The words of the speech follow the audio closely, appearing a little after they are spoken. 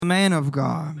The man of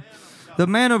God. The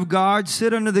man of God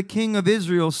said unto the king of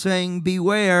Israel, saying,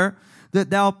 Beware that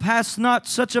thou pass not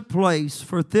such a place,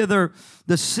 for thither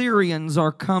the Syrians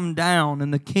are come down.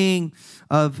 And the king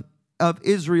of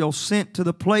Israel sent to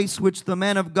the place which the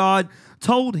man of God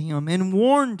told him, and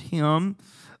warned him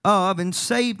of, and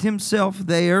saved himself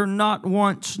there, not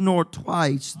once nor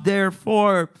twice.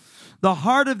 Therefore the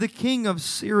heart of the king of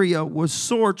Syria was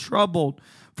sore troubled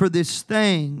for this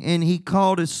thing. And he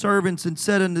called his servants and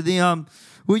said unto them,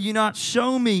 Will you not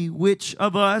show me which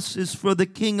of us is for the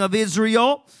king of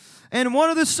Israel? And one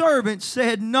of the servants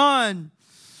said, None,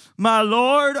 my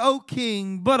lord, O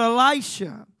king, but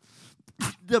Elisha,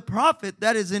 the prophet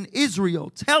that is in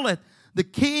Israel, telleth the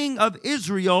king of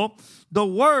Israel the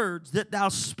words that thou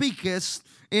speakest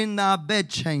in thy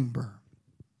bedchamber.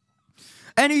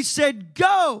 And he said,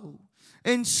 Go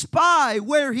and spy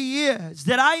where he is,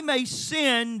 that I may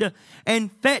send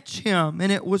and fetch him.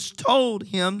 And it was told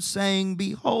him, saying,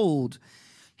 Behold,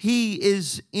 he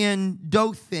is in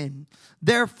Dothan.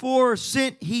 Therefore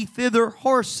sent he thither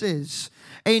horses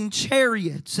and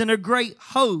chariots and a great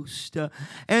host.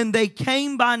 And they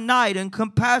came by night and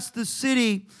compassed the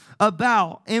city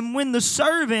about. And when the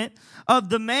servant of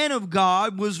the man of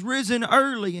God was risen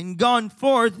early and gone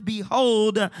forth,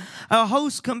 behold, a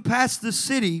host compassed the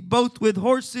city, both with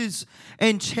horses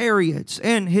and chariots.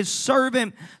 And his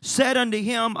servant said unto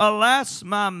him, Alas,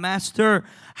 my master,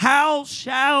 how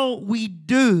shall we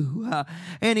do?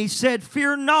 And he said,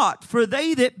 Fear not, for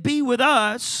they that be with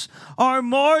us are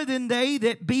more than they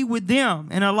that be with them.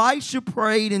 And Elisha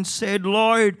prayed and said,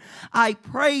 Lord, I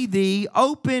pray thee,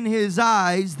 open his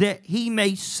eyes that he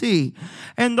may see.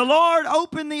 And the Lord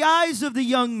opened the eyes of the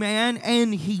young man,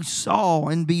 and he saw.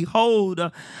 And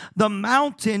behold, the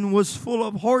mountain was full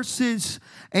of horses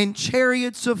and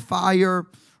chariots of fire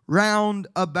round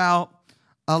about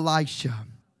Elisha.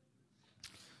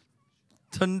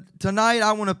 Tonight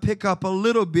I want to pick up a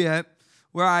little bit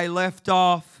where I left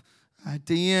off at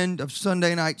the end of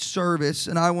Sunday night service,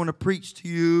 and I want to preach to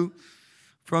you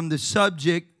from the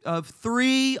subject of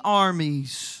 3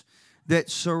 armies that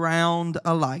surround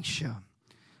Elisha.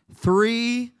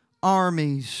 3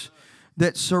 armies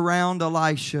that surround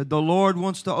Elisha. The Lord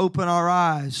wants to open our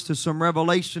eyes to some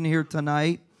revelation here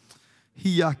tonight.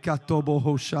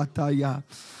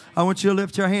 I want you to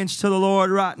lift your hands to the Lord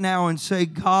right now and say,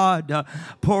 God,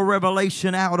 pour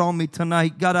revelation out on me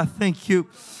tonight. God, I thank you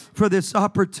for this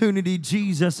opportunity,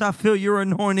 Jesus. I feel your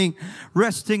anointing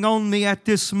resting on me at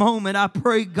this moment. I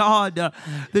pray, God,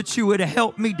 that you would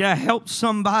help me to help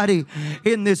somebody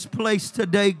in this place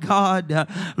today, God.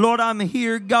 Lord, I'm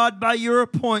here, God, by your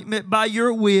appointment, by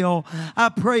your will. I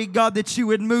pray, God, that you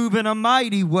would move in a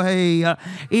mighty way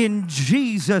in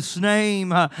Jesus'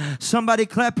 name. Somebody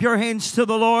clap your hands to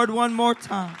the Lord one more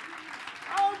time.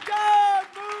 Oh, God,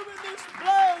 move in this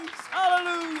place.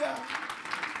 Hallelujah.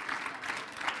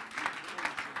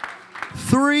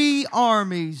 3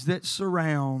 armies that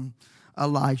surround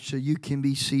Elisha. You can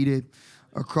be seated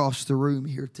across the room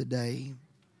here today.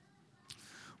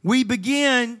 We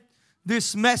begin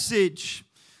this message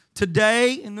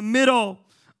today in the middle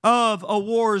of a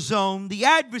war zone. The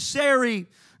adversary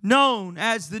known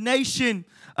as the nation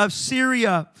of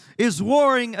Syria is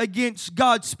warring against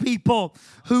God's people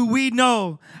who we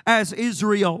know as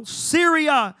Israel.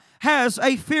 Syria has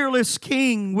a fearless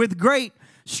king with great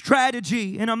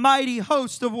strategy and a mighty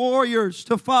host of warriors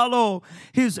to follow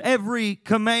his every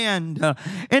command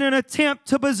in an attempt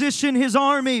to position his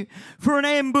army for an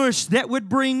ambush that would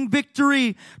bring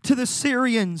victory to the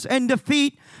Syrians and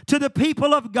defeat to the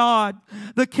people of God.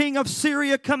 The king of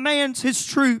Syria commands his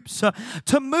troops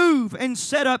to move and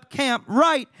set up camp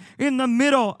right in the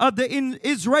middle of the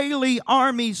Israeli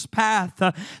army's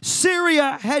path.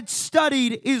 Syria had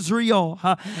studied Israel,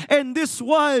 and this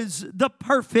was the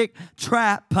perfect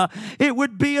trap. It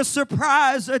would be a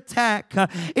surprise attack.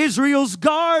 Israel's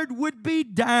guard would be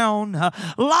down,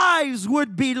 lives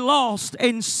would be lost,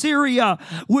 and Syria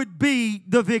would be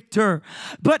the victor.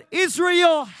 But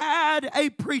Israel had a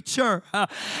preacher.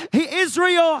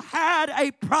 Israel had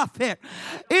a prophet.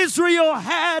 Israel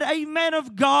had a man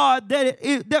of God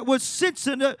that was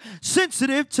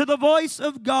sensitive to the voice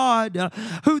of God,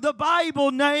 who the Bible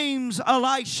names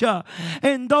Elisha.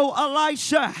 And though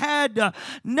Elisha had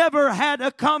never had had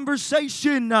a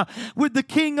conversation with the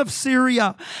king of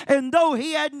Syria. And though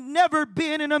he had never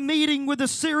been in a meeting with the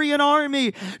Syrian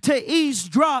army to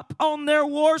eavesdrop on their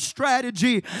war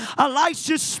strategy,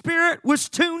 Elisha's spirit was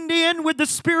tuned in with the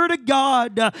Spirit of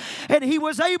God. And he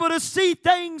was able to see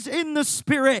things in the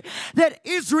Spirit that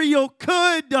Israel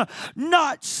could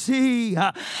not see.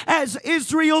 As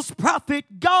Israel's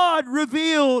prophet, God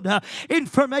revealed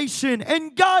information,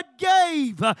 and God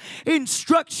gave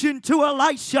instruction to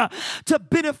Elisha to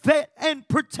benefit and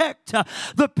protect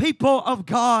the people of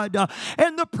God.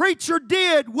 And the preacher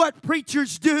did what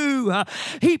preachers do.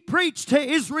 He preached to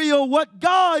Israel what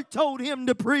God told him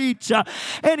to preach.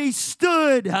 And he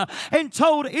stood and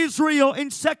told Israel in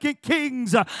 2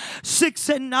 Kings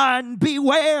 6:9,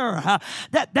 beware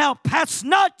that thou pass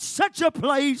not such a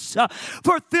place,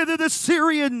 for thither the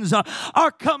Syrians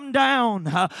are come down.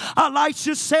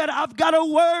 Elisha said, I've got a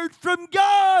word from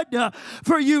God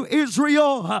for you,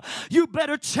 Israel. You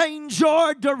better change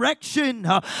your direction,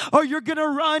 or you're going to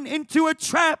run into a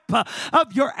trap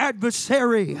of your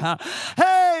adversary.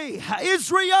 Hey,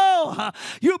 Israel,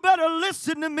 you better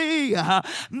listen to me.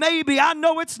 Maybe I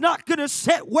know it's not going to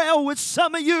sit well with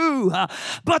some of you,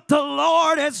 but the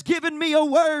Lord has given me a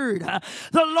word.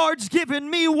 The Lord's given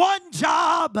me one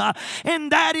job,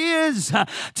 and that is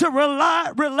to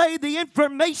relay the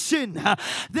information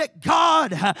that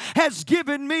God has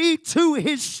given me to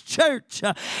His church.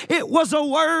 It was a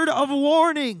word of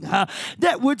warning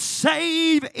that would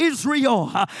save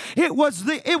Israel. It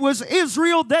was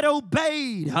Israel that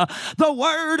obeyed the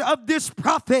word of this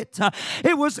prophet.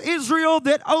 It was Israel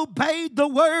that obeyed the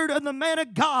word of the man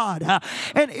of God.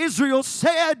 And Israel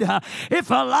said,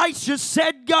 if Elisha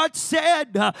said, God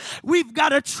said, we've got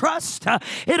to trust.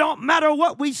 It don't matter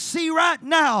what we see right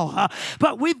now,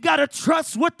 but we've got to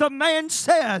trust what the man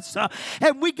says.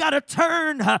 And we got to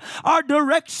turn our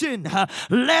direction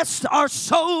lest our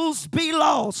souls be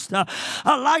lost.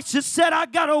 Elisha said, I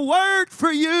got a word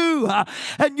for you,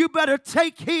 and you better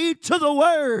take heed to the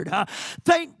word.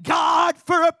 Thank God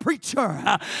for a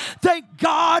preacher. Thank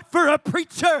God for a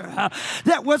preacher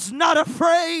that was not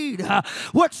afraid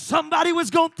what somebody was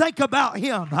going to think about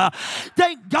him.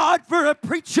 Thank God for a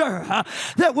preacher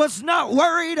that was not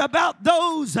worried about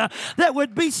those that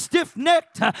would be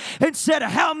stiff-necked and said,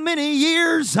 how many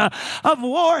years of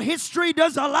war history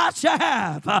does Elisha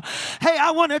have? Hey,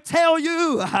 I want to tell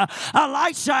you,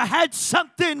 Elisha had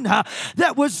something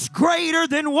that was greater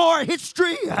than war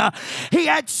history. He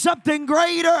had something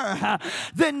greater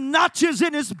than notches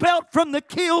in his belt from the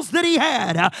kills that he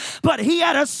had. But he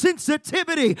had a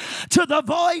sensitivity to the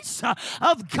voice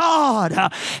of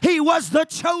God. He was the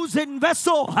chosen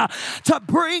vessel to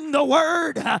bring the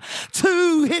word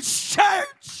to His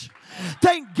church.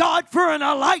 Thank God for an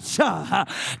Elisha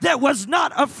that was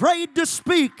not afraid to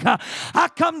speak. I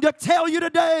come to tell you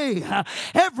today,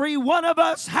 every one of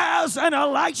us has an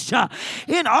Elisha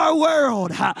in our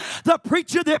world. The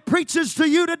preacher that preaches to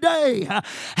you today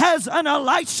has an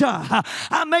Elisha.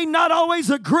 I may not always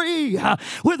agree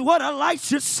with what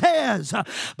Elisha says,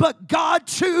 but God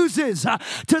chooses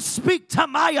to speak to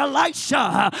my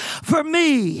Elisha for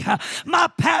me. My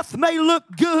path may look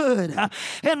good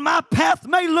and my path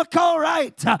may look all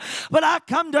right, but I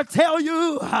come to tell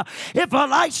you, if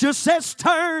Elisha says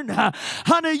turn,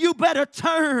 honey, you better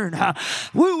turn.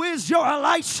 Who is your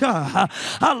Elisha?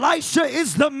 Elisha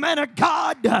is the man of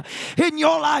God in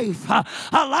your life.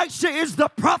 Elisha is the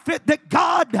prophet that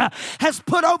God has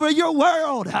put over your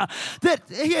world, that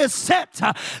He is set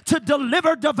to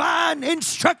deliver divine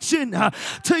instruction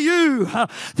to you.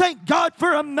 Thank God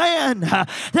for a man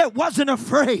that wasn't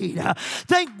afraid.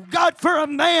 Thank God for a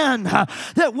man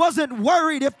that wasn't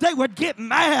worried if they would get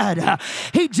mad.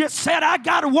 He just said, I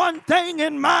got one thing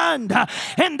in mind,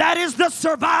 and that is the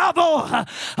survival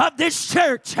of this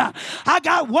church. I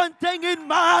got one thing in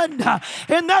mind,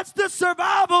 and that's the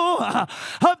survival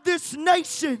of this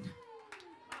nation.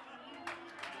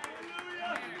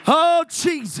 Oh,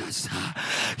 Jesus.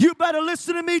 You better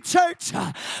listen to me, church.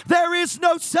 There is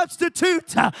no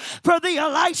substitute for the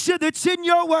Elisha that's in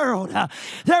your world.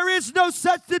 There is no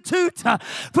substitute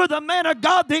for the man of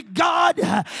God that God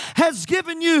has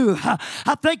given you.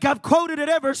 I think I've quoted it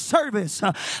every service,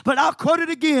 but I'll quote it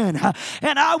again.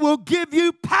 And I will give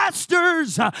you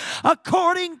pastors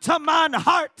according to mine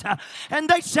heart, and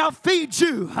they shall feed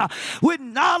you with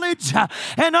knowledge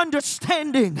and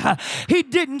understanding. He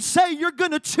didn't say you're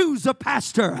going to choose a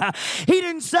pastor. He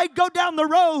didn't say go down the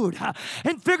road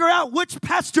and figure out which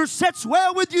pastor sits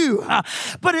well with you.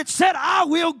 But it said, I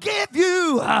will give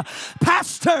you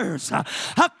pastors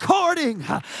according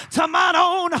to mine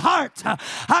own heart.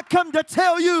 I come to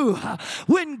tell you,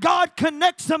 when God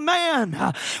connects a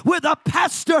man with a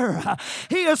pastor,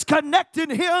 He has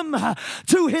connected him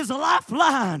to his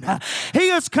lifeline. He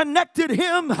has connected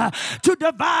him to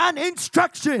divine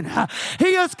instruction.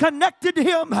 He has connected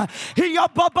him. I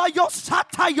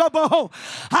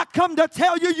come to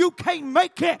tell you, you can't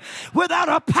make it without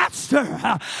a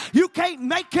pastor. You can't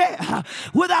make it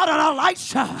without an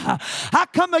Elisha. I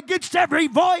come against every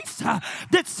voice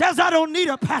that says I don't need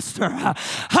a pastor.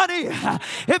 Honey,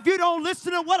 if you don't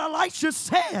listen to what Elisha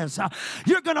says,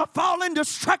 you're going to fall in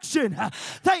destruction.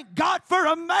 Thank God for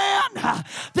a man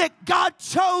that God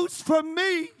chose for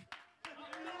me.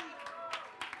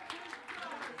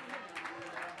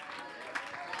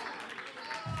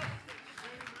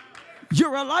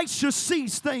 Your Elisha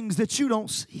sees things that you don't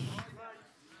see.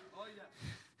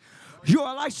 Your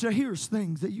Elisha hears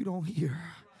things that you don't hear.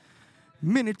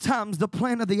 Many times the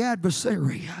plan of the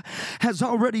adversary has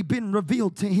already been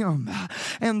revealed to him,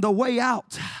 and the way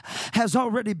out has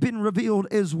already been revealed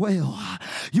as well.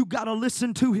 You got to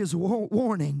listen to his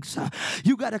warnings.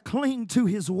 You got to cling to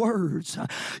his words.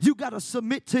 You got to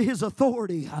submit to his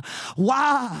authority.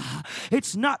 Why?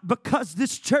 It's not because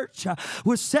this church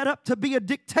was set up to be a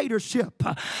dictatorship,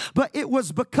 but it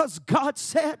was because God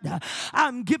said,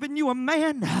 I'm giving you a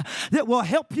man that will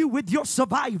help you with your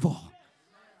survival.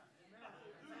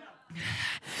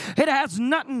 It has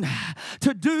nothing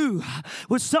to do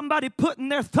with somebody putting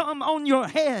their thumb on your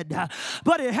head,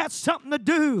 but it has something to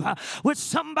do with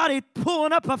somebody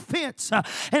pulling up a fence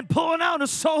and pulling out a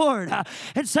sword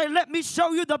and say, let me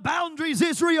show you the boundaries,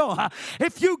 Israel.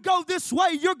 If you go this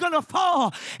way, you're going to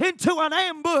fall into an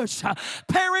ambush.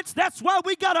 Parents, that's why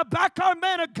we got to back our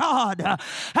man of God.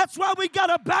 That's why we got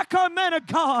to back our man of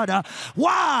God.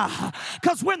 Why?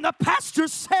 Because when the pastor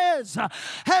says,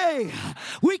 hey,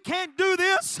 we can't do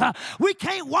this, we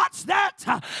can't watch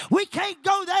that, we can't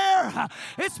go there,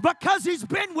 it's because he's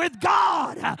been with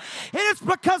God. It is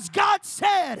because God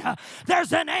said,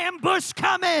 there's an ambush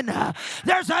coming.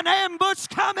 There's an ambush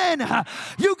coming.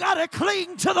 You got to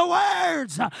cling to the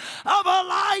words of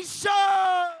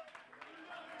Elisha.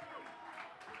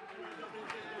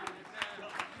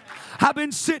 I've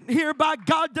been sitting here by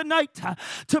God tonight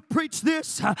to preach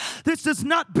this. This has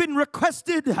not been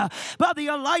requested by the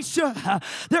Elisha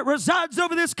that resides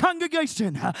over this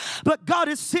congregation. But God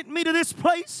has sent me to this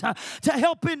place to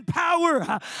help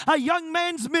empower a young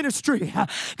man's ministry.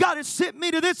 God has sent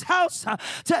me to this house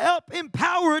to help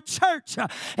empower a church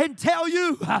and tell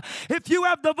you, if you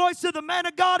have the voice of the man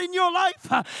of God in your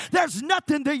life, there's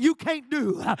nothing that you can't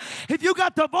do. If you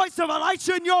got the voice of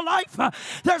Elisha in your life,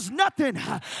 there's nothing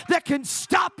that can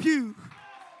stop you.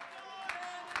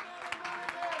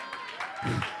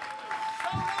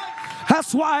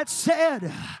 That's why it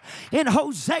said in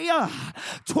Hosea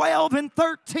 12 and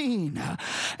 13,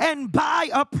 and by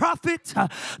a prophet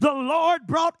the Lord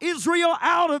brought Israel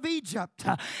out of Egypt,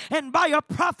 and by a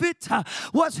prophet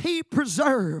was he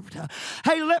preserved.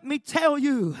 Hey, let me tell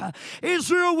you,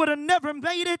 Israel would have never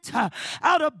made it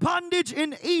out of bondage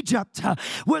in Egypt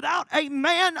without a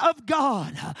man of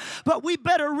God. But we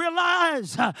better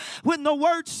realize when the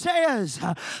word says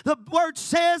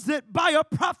that by a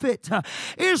prophet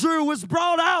Israel was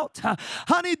brought out,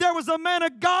 honey, there was a man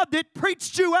of God that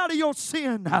preached you out of your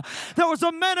sin. There was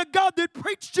a man of God that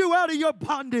preached you out of your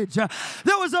bondage.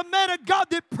 There was a man of God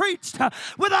that preached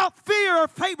without fear or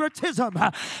favoritism.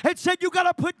 It said you got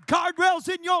to put guardrails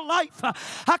in your life.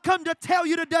 I come to tell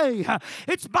you today,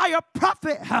 it's by a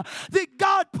prophet that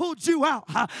God pulled you out.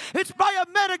 It's by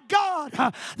a man of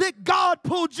God that God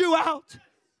pulled you out.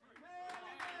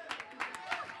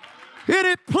 And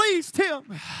it pleased him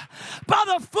by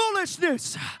the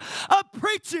foolishness of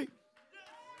preaching.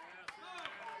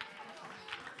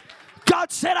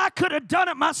 God said, I could have done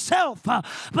it myself,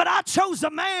 but I chose a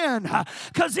man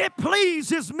because it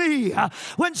pleases me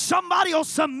when somebody will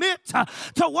submit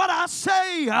to what I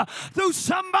say through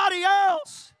somebody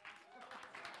else.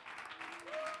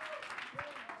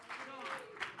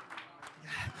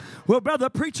 Well, brother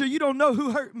preacher, you don't know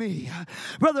who hurt me.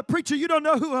 Brother preacher, you don't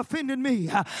know who offended me.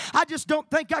 I just don't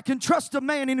think I can trust a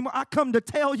man anymore. I come to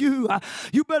tell you,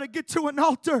 you better get to an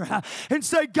altar and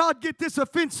say, God, get this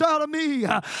offense out of me.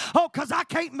 Oh, because I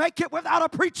can't make it without a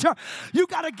preacher. You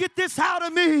got to get this out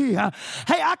of me.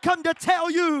 Hey, I come to tell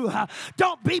you,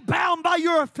 don't be bound by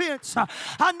your offense.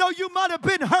 I know you might have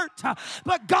been hurt,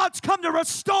 but God's come to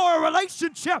restore a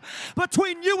relationship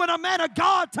between you and a man of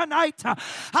God tonight.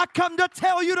 I come to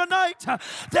tell you tonight,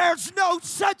 there's no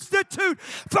substitute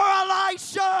for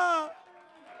Elisha.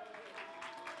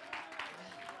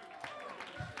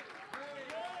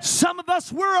 Some of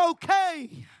us, we're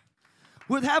okay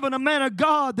with having a man of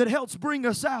God that helps bring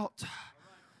us out.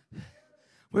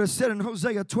 Well, it said in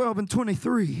Hosea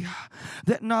 12:23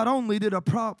 that not only did a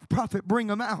prophet bring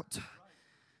them out,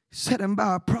 set him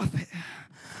by a prophet.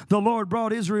 The Lord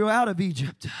brought Israel out of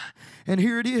Egypt. And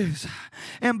here it is.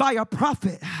 And by a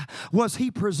prophet was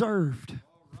he preserved.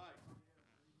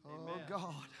 Oh,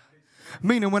 God.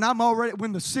 Meaning when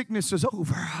the sickness is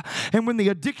over, and when the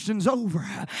addiction's over,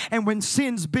 and when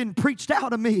sin's been preached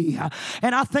out of me,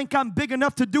 and I think I'm big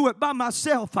enough to do it by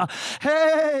myself,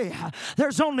 hey,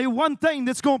 there's only one thing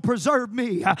that's going to preserve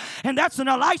me, and that's an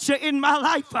Elisha in my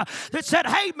life that said,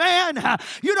 hey man,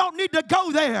 you don't need to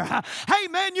go there. Hey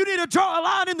man, you need to draw a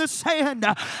line in the sand.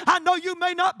 I know you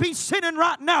may not be sinning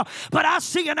right now, but I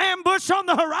see an ambush on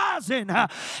the horizon.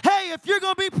 Hey, if you're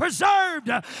going to be preserved,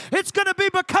 it's going to be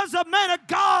because of man of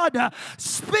God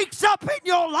speaks up in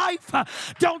your life.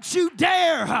 Don't you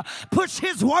dare push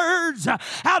his words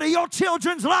out of your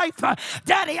children's life.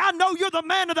 Daddy, I know you're the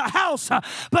man of the house,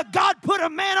 but God put a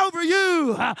man over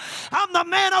you. I'm the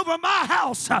man over my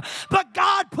house, but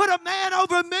God put a man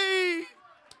over me.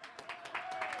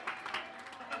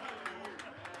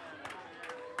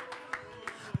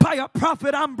 By a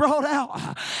prophet I'm brought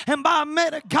out, and by a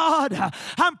man of God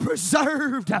I'm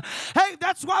preserved. Hey,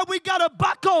 that's why we got to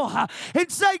buckle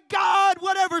and say, God,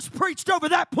 whatever's preached over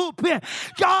that pulpit,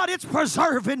 God, it's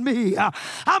preserving me.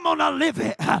 I'm going to live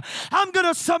it. I'm going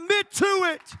to submit to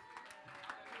it.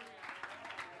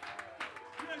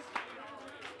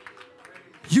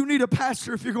 You need a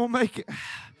pastor if you're going to make it.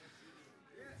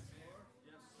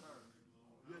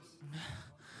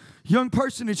 Young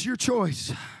person, it's your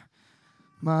choice.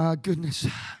 My goodness,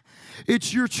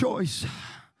 it's your choice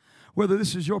whether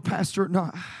this is your pastor or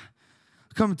not.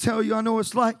 I come to tell you, I know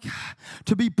it's like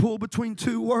to be pulled between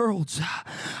two worlds.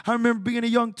 I remember being a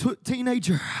young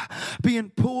teenager,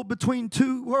 being pulled between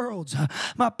two worlds.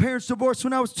 My parents divorced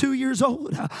when I was 2 years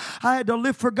old. I had to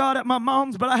live for God at my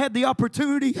mom's, but I had the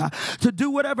opportunity to do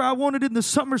whatever I wanted in the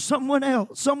summer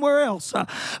somewhere else.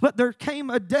 But there came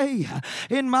a day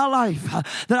in my life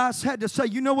that I had to say,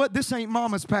 you know what? This ain't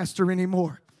mama's pastor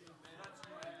anymore.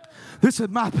 This is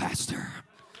my pastor.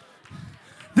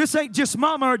 This ain't just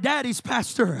mama or daddy's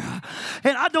pastor.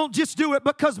 And I don't just do it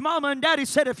because mama and daddy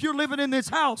said, if you're living in this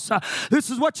house, this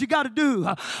is what you got to do.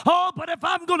 Oh, but if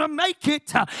I'm going to make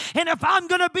it, and if I'm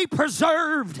going to be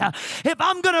preserved, if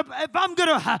I'm going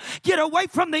to get away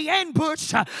from the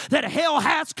ambush that hell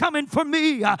has coming for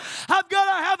me, I've got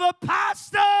to have a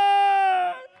pastor.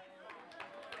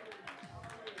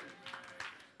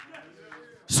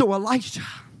 So Elisha,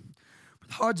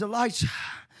 with Hard's Elisha,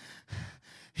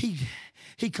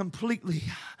 he completely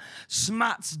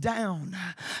smites down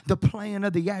the plan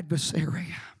of the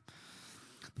adversary.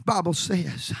 The Bible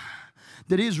says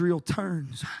that Israel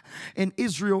turns and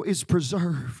Israel is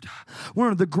preserved.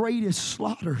 One of the greatest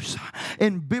slaughters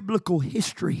in biblical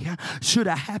history should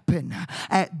have happened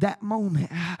at that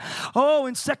moment. Oh,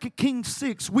 in 2 Kings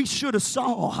 6, we should have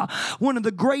saw one of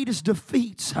the greatest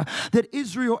defeats that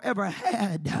Israel ever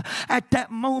had at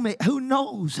that moment. Who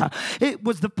knows? It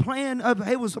was the plan of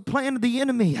the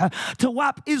enemy to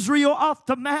wipe Israel off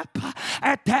the map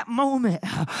at that moment.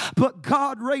 But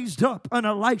God raised up an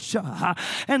Elisha,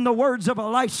 and the words of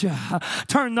Elisha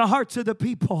turned the hearts of the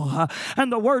people,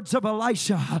 and the words of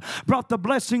Elisha brought the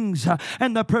blessings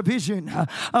and the provision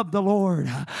of the Lord.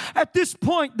 At this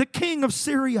point, the king of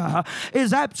Syria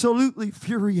is absolutely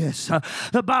furious.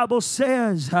 The Bible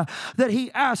says that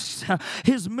he asks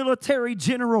his military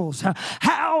generals,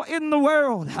 how in the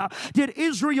world did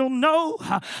Israel know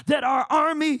that our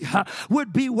army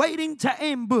would be waiting to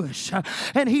ambush?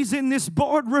 And he's in this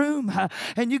boardroom,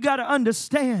 and you got to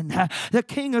understand, the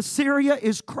king of Syria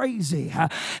is crazy.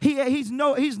 He's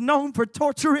known for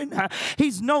torturing.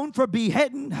 He's known for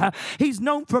beheading. He's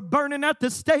known for burning at the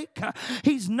stake.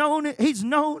 He's known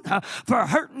for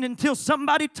hurting until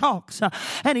somebody talks.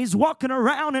 And he's walking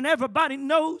around and everybody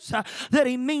knows that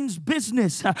he means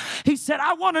business. He said,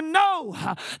 I want to know.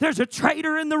 There's a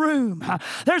traitor in the room.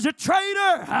 There's a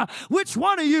traitor. Which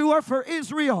one of you are for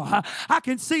Israel? I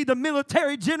can see the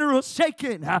military generals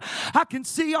shaking. I can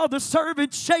see all the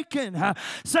servants shaking,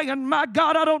 saying, my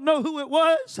God, I don't know who it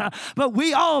was, but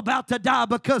we all about to die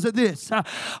because of this.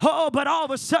 But all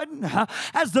of a sudden,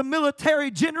 as the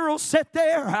military generals sat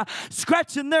there,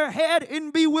 scratching their head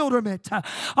in bewilderment,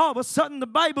 all of a sudden the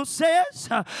Bible says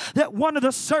that one of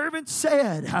the servants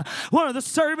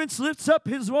lifts up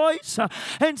his voice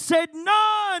and said,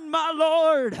 none, my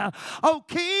Lord, O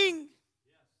King.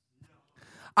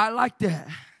 I like that.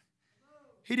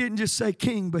 He didn't just say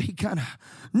king, but he kind of,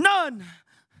 none,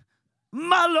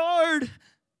 my Lord,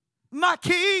 my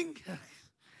King.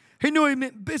 He knew he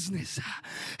meant business.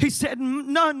 He said,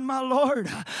 none, my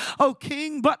Lord, O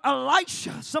King, but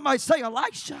Elisha. Somebody say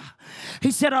Elisha.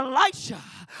 He said, Elisha,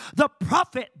 the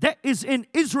prophet that is in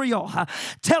Israel,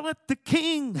 telleth the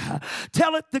king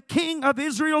of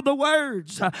Israel the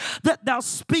words that thou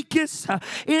speakest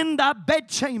in thy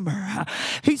bedchamber.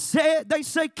 He said, they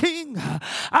say, King,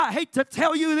 I hate to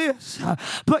tell you this,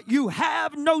 but you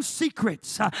have no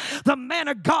secrets. The man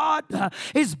of God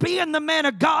is being the man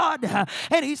of God,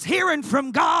 and he's hearing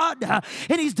from God,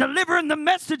 and he's delivering the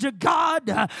message of God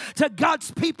to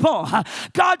God's people.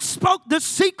 God spoke the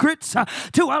secrets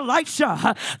to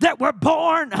Elisha that were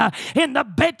born in the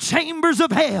bedchambers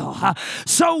of hell.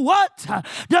 So what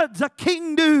does the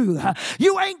king do?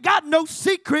 You ain't got no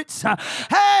secrets.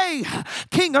 Hey,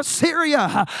 king of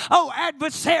Syria, oh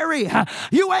adversary,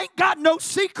 you ain't got no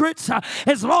secrets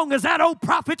as long as that old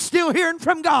prophet's still hearing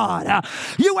from God.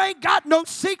 You ain't got no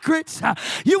secrets.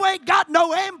 You ain't got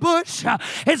no ambush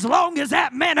as long as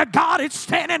that man of God is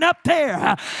standing up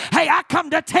there. Hey, I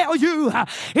come to tell you,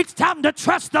 it's time to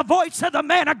trust the voice of the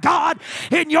man of God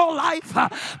in your life,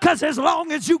 because as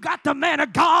long as you got the man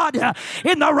of God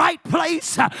in the right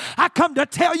place, I come to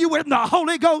tell you in the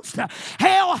Holy Ghost,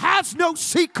 hell has no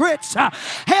secrets.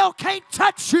 Hell can't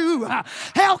touch you.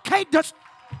 Hell can't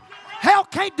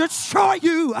destroy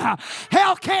you.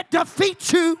 Hell can't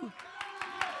defeat you.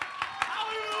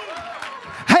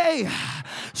 Hey,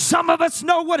 some of us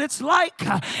know what it's like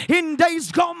in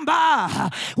days gone by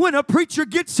when a preacher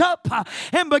gets up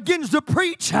and begins to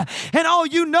preach, and all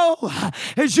you know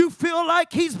is you feel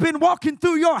like he's been walking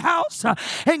through your house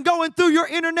and going through your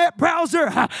internet browser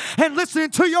and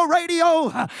listening to your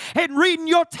radio and reading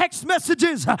your text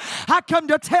messages. I come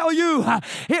to tell you,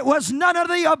 it was none of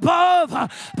the above,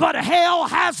 but hell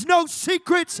has no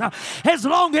secrets as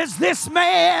long as this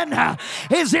man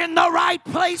is in the right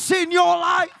place in your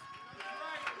life.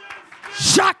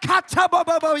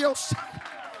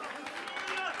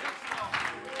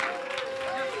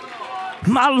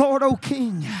 My Lord, O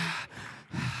King,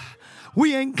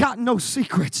 we ain't got no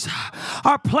secrets.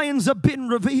 Our plans have been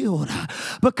revealed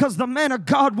because the man of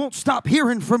God won't stop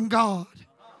hearing from God.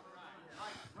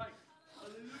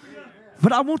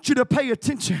 But I want you to pay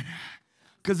attention,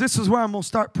 because this is where I'm going to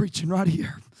start preaching right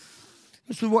here.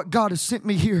 This is what God has sent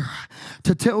me here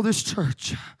to tell this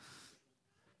church.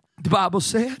 The Bible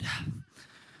said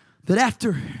that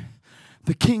after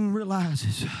the king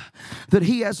realizes that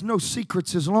he has no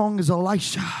secrets as long as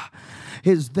Elisha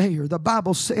is there, the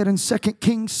Bible said in 2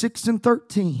 Kings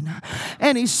 6:13,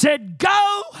 and he said,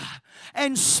 go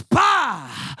and spy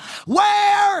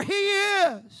where he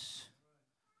is,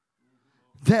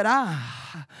 that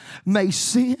I may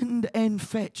send and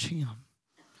fetch him.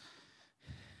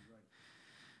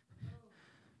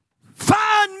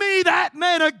 Find me that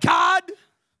man of God.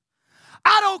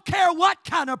 I don't care what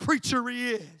kind of preacher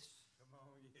he is.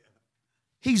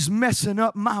 He's messing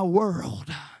up my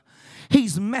world.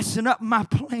 He's messing up my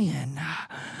plan.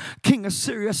 King of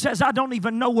Syria says, I don't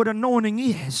even know what anointing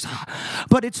is,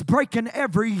 but it's breaking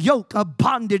every yoke of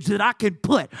bondage that I can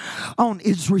put on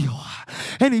Israel.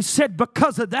 And he said,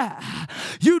 because of that,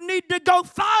 you need to go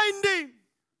find him.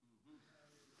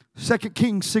 2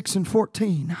 Kings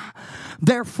 6:14.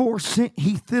 Therefore sent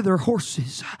he thither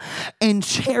horses and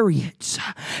chariots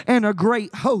and a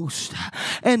great host,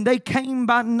 and they came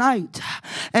by night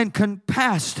and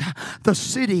compassed the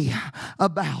city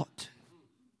about.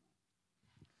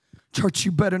 Church,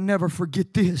 you better never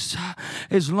forget this.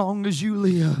 As long as you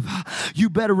live, you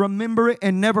better remember it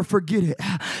and never forget it,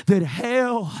 that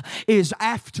hell is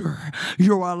after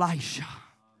your Elisha.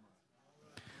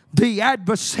 The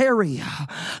adversary,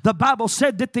 the Bible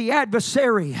said that the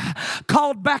adversary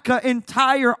called back an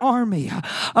entire army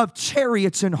of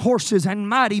chariots and horses and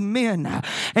mighty men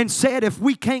and said, if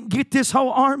we can't get this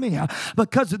whole army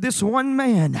because of this one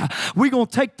man, we're going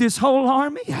to take this whole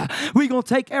army. We're going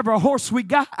to take every horse we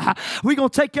got. We're going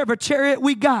to take every chariot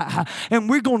we got, and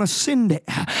we're going to send it,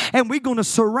 and we're going to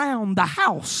surround the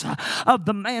house of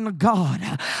the man of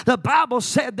God. The Bible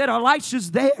said that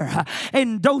Elisha's there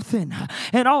in Dothan,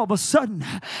 and all of a sudden,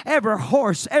 every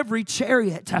horse, every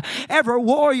chariot, every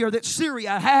warrior that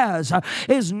Syria has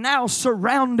is now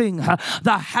surrounding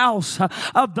the house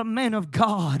of the man of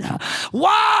God.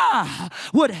 Why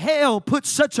would hell put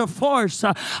such a force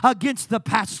against the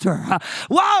pastor?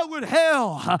 Why would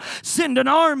hell send an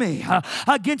army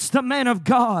against the man of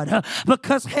God?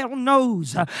 Because hell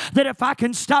knows that if I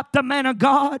can stop the man of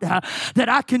God, that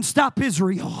I can stop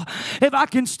Israel. If I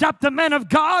can stop the man of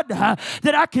God,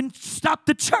 that I can stop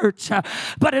the church.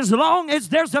 But as long as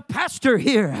there's a pastor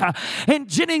here in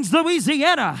Jennings,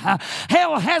 Louisiana,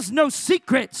 hell has no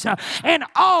secrets and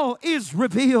all is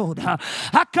revealed.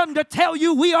 I come to tell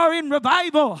you we are in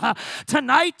revival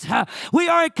tonight. We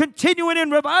are continuing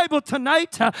in revival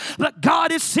tonight. But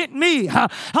God has sent me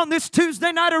on this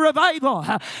Tuesday night of revival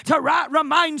to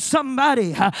remind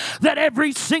somebody that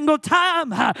every single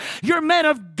time your man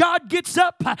of God gets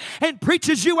up and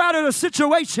preaches you out of a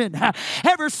situation,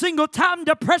 every single time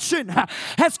depression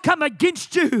has come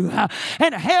against you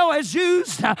and hell has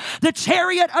used the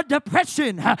chariot of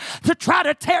depression to try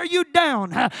to tear you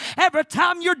down, every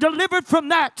time you're delivered from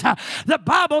that, the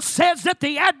Bible says that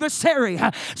the adversary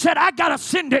said, I got to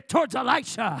send it towards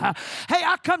Elisha. Hey,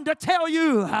 I come to tell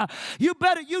you, you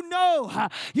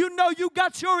know you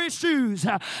got your issues,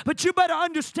 but you better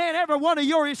understand every one of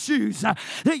your issues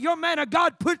that your man of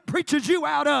God preaches you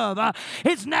out of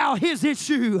is now his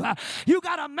issue. You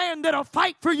got a man that'll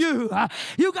fight for you.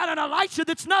 You got an Elisha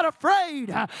that's not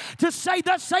afraid to say,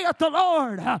 thus saith the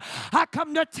Lord. I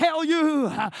come to tell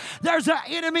you, there's an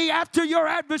enemy after your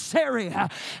adversary.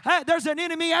 There's an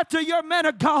enemy after your man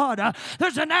of God.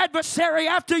 There's an adversary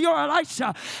after your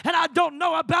Elisha. And I don't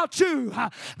know about you,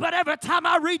 but every time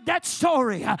I read that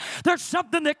story, there's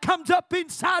something that comes up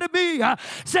inside of me.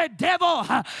 Said, devil,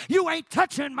 you ain't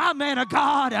touching my man of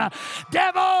God.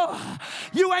 Devil,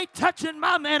 you ain't touching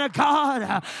my man of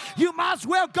God. You might as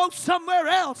well go somewhere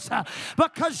else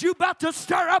because you about to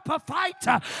stir up a fight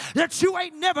that you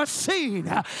ain't never seen.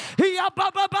 I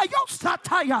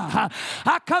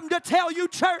come to tell you,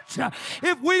 church,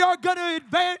 if we are going to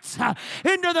advance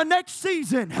into the next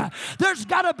season, there's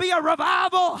got to be a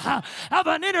revival of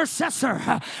an intercessor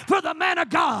for the man of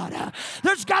God.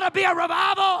 There's got to be a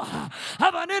revival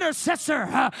of an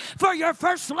intercessor for your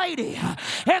first lady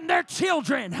and their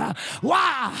children.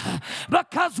 Why?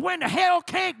 Because when hell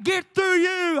can't get through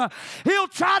you, he'll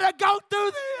try to go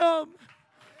through them.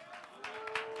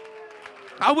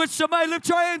 I wish somebody lift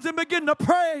your hands and begin to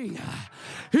pray.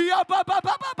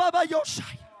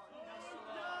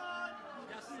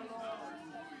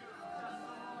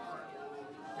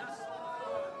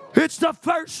 It's the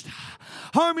first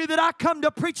army that I come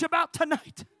to preach about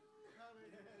tonight.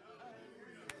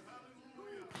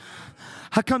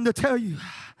 I come to tell you,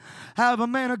 I have a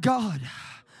man of God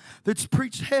that's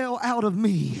preached hell out of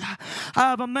me. I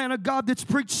have a man of God that's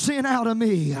preached sin out of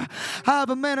me. I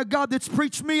have a man of God that's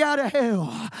preached me out of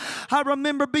hell. I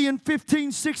remember being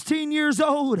 15, 16 years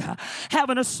old,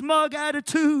 having a smug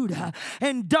attitude,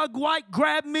 and Doug White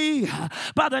grabbed me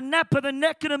by the nape of the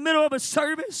neck in the middle of a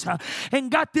service and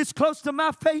got this close to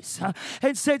my face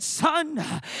and said, son,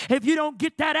 if you don't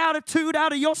get that attitude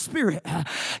out of your spirit,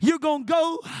 you're going to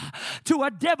go to a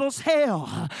devil's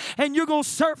hell and you're going to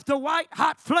surf the white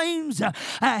hot flames of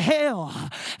hell.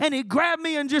 And he grabbed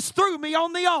me and just threw me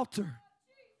on the altar.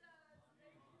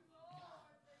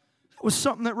 It was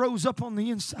something that rose up on the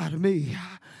inside of me.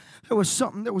 There was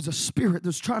something, there was a spirit that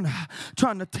was trying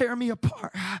to tear me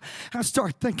apart. I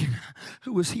started thinking,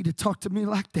 who is he to talk to me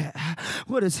like that?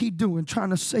 What is he doing trying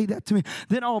to say that to me?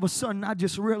 Then all of a sudden I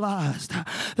just realized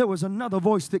there was another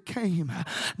voice that came.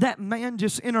 That man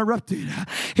just interrupted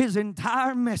his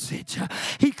entire message.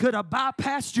 He could have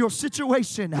bypassed your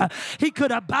situation. He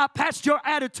could have bypassed your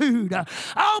attitude.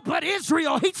 Oh, but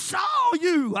Israel, he saw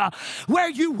you where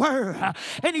you were.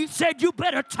 And he said, you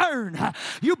better turn.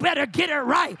 You better get it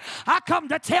right. I come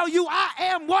to tell you I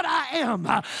am what I am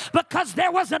because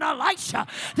there was an Elisha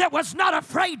that was not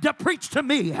afraid to preach to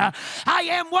me. I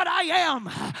am what I am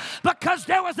because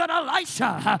there was an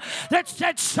Elisha that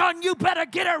said, son, you better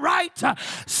get it right.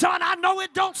 Son, I know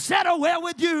it don't settle well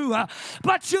with you,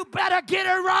 but you better get it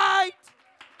right.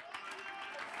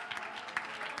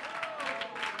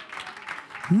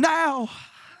 Now,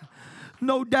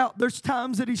 no doubt there's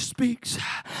times that he speaks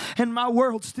and my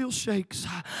world still shakes.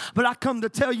 But I come to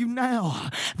tell you now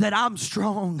that I'm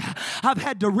strong. I've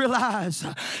had to realize,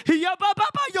 I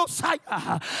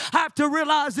have to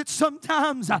realize that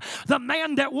sometimes the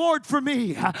man that warred for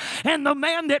me and the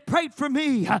man that prayed for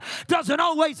me doesn't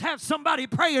always have somebody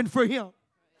praying for him.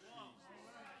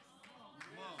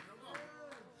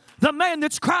 The man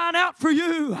that's crying out for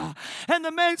you and the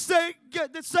man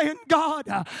that's saying, God,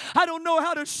 I don't know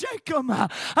how to shake them. I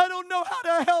don't know how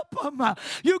to help them.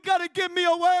 You got to give me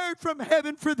a word from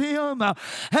heaven for them.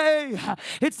 Hey,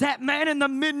 it's that man in the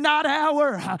midnight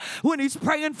hour when he's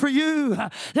praying for you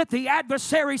that the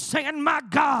adversary's saying, my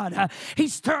God,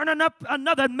 he's turning up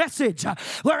another message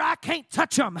where I can't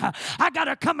touch him. I got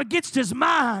to come against his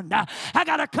mind. I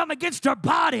got to come against their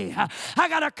body. I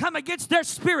got to come against their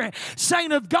spirit.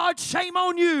 Saying of God, shame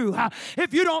on you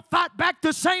if you don't fight back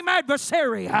the same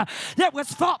adversary that was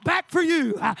fought back for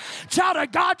you. Child of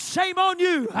God, shame on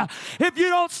you if you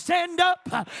don't stand up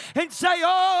and say,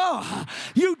 oh,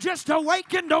 you just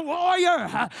awakened a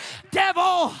warrior.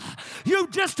 Devil, you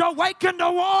just awakened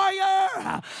a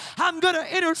warrior. I'm going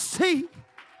to intercede.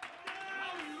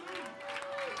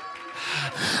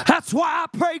 That's why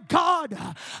I pray, God,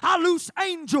 I loose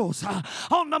angels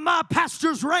on my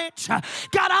pastor's ranch. God,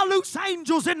 I loose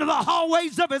angels into the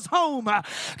hallways of his home.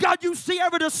 God, you see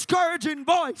every discouraging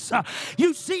voice.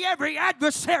 You see every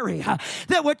adversary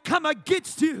that would come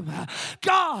against you.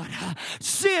 God,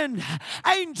 send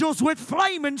angels with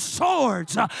flaming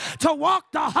swords to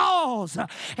walk the halls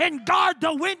and guard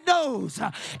the windows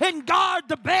and guard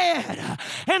the bed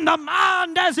and the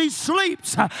mind as he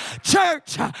sleeps.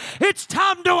 Church, it's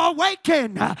time to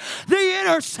awaken the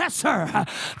intercessor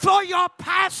for your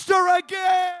pastor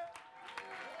again.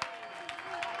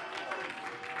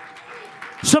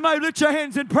 Somebody lift your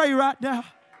hands and pray right now.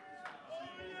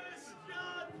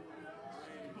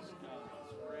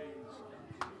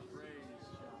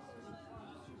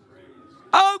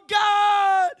 Oh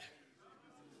God,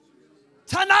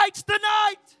 tonight's the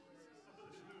night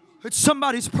that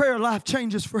somebody's prayer life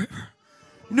changes forever.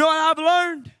 You know what I've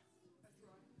learned?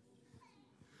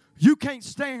 You can't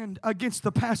stand against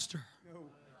the pastor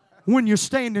when you're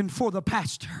standing for the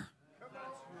pastor.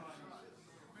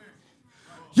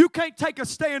 You can't take a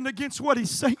stand against what he's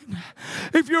saying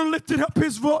if you're lifting up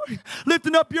his voice,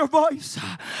 lifting up your voice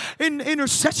in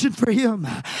intercession for him.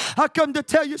 I come to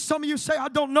tell you, some of you say, I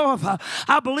don't know if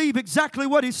I believe exactly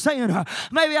what he's saying.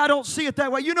 Maybe I don't see it that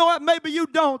way. You know what? Maybe you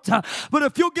don't. But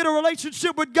if you'll get a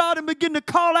relationship with God and begin to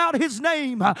call out his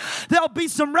name, there'll be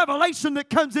some revelation that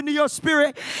comes into your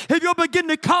spirit. If you'll begin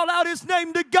to call out his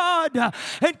name to God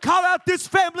and call out this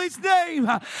family's name,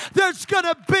 there's going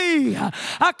to be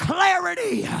a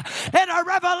clarity and a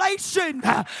revelation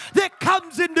that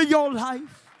comes into your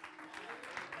life.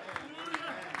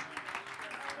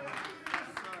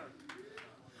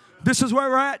 This is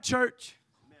where we're at, church.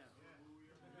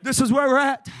 This is where we're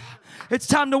at. It's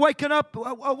time to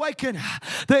awaken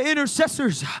the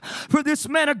intercessors for this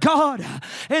man of God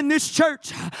in this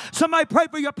church. Somebody pray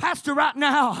for your pastor right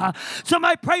now.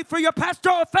 Somebody pray for your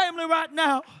pastoral family right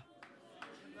now.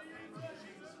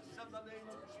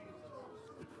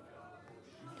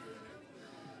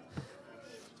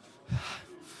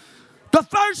 The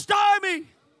first army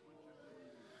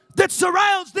that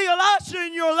surrounds the Elisha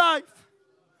in your life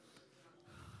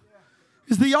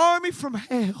is the army from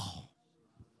hell.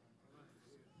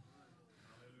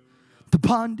 The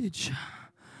bondage,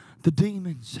 the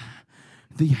demons,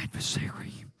 the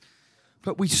adversary.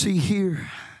 But we see here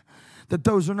that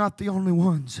those are not the only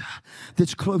ones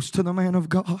that's close to the man of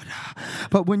God.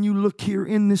 But when you look here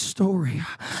in this story,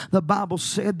 the Bible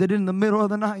said that in the middle of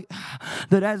the night,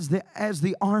 that as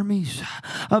the armies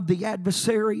of the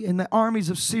adversary and the armies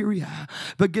of Syria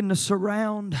begin to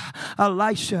surround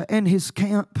Elisha and his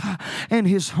camp and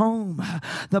his home,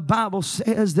 the Bible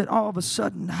says that all of a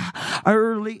sudden,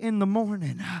 early in the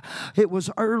morning, it was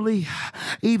early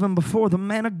even before the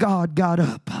man of God got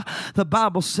up. The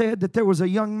Bible said that there was a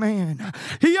young man.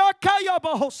 There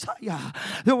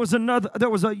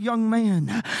was a young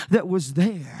man that was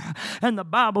there. And the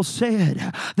Bible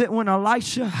said that when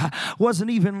Elisha wasn't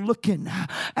even looking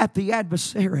at the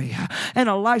adversary, and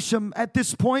Elisha, at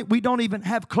this point, we don't even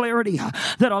have clarity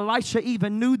that Elisha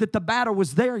even knew that the battle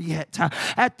was there yet.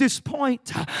 At this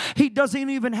point, he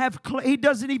doesn't even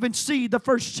see the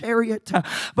first chariot,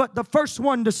 but the first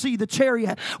one to see the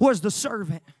chariot was the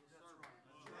servant.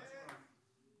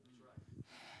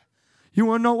 You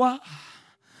want to know why?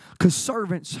 Because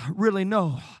servants really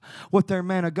know what their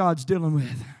man of God's dealing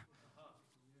with.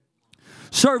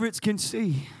 Servants can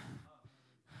see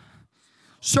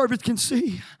Servant can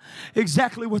see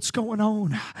exactly what's going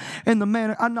on. And the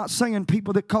man, I'm not saying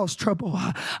people that cause trouble.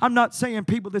 I'm not saying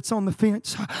people that's on the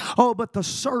fence. Oh, but the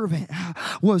servant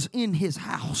was in his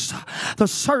house. The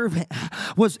servant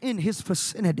was in his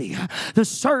vicinity. The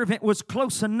servant was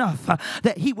close enough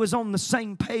that he was on the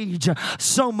same page,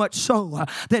 so much so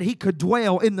that he could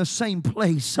dwell in the same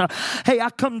place. Hey, I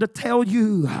come to tell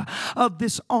you of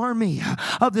this army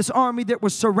that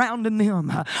was surrounding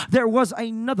them. There was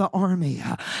another army,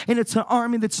 and it's an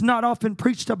army that's not often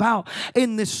preached about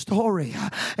in this story,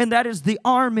 and that is the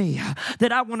army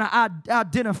that I want to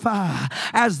identify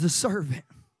as the servant.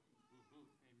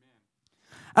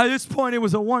 At this point, it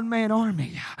was a one-man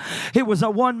army. It was a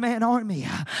one-man army.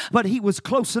 But he was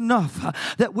close enough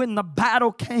that when the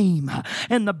battle came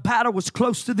and the battle was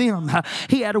close to them,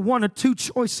 he had one of two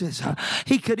choices.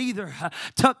 He could either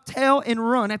tuck tail and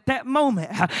run. At that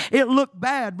moment, it looked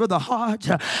bad, Brother Hodge.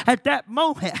 At that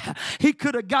moment, he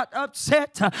could have got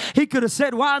upset. He could have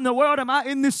said, why in the world am I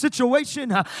in this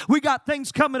situation? We got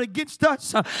things coming against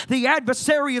us. The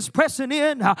adversary is pressing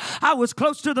in. I was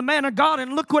close to the man of God,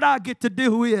 and look what I get to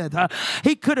do with.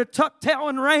 He could have tucked tail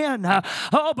and ran.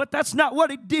 But that's not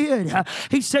what he did.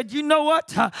 He said, you know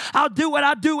what? I'll do what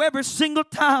I do every single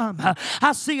time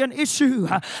I see an issue.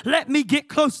 Let me get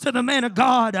close to the man of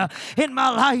God in my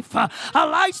life.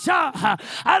 Elisha,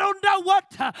 I don't know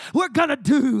what we're going to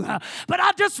do, but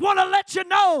I just want to let you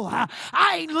know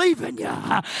I ain't leaving you.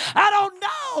 I don't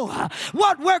know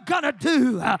what we're going to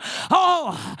do.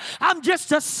 I'm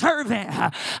just a servant.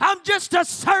 I'm just a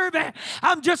servant.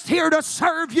 I'm just here to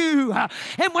serve you.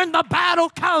 And when the battle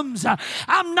comes,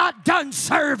 I'm not done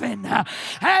serving.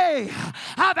 Hey,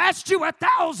 I've asked you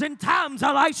 1,000 times,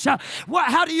 Elisha,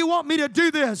 how do you want me to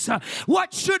do this?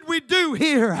 What should we do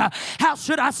here? How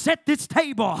should I set this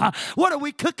table? What are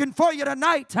we cooking for you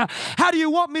tonight? How do you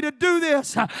want me to do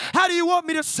this? How do you want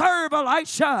me to serve,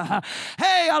 Elisha?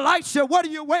 Hey, Elisha, what are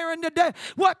you wearing today?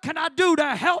 What can I do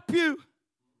to help you?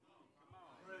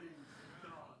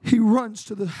 He runs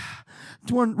to the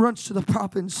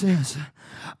prophet and says,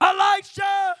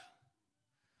 Elisha,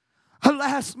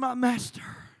 alas, my master,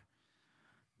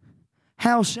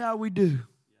 how shall we do?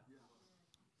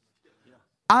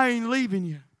 I ain't leaving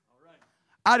you.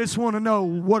 I just want to know,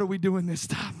 what are we doing this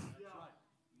time?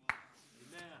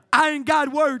 I ain't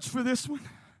got words for this one.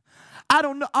 I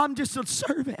don't know. I'm just a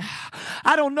servant.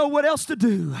 I don't know what else to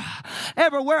do.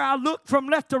 Everywhere I look from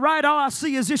left to right, all I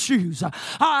see is issues. All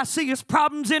I see is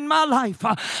problems in my life.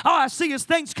 All I see is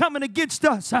things coming against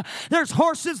us. There's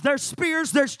horses, there's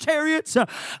spears, there's chariots.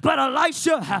 But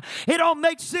Elisha, it don't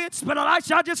make sense. But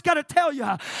Elisha, I just got to tell you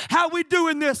how we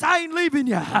doing this. I ain't leaving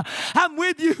you. I'm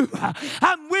with you.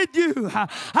 I'm with you.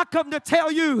 I come to tell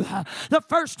you the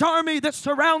first army that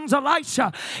surrounds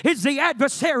Elisha is the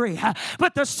adversary.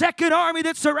 But the second army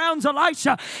that surrounds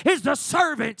Elisha is the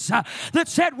servants that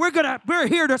said, we're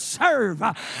here to serve.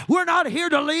 We're not here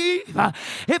to leave.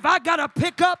 If I got to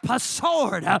pick up a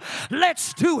sword,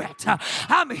 let's do it.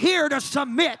 I'm here to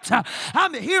submit.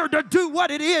 I'm here to do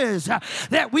what it is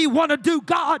that we want to do.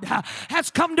 God has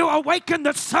come to awaken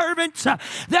the servants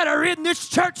that are in this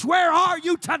church. Where are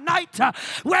you tonight?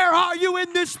 Where are you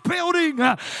in this building?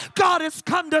 God has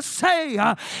come to say,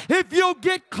 if you'll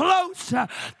get close to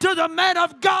the man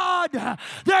of God,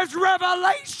 there's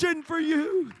revelation for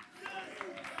you.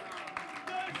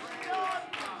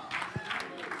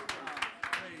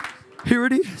 Here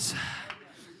it is.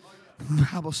 The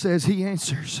Bible says he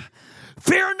answers,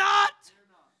 fear not.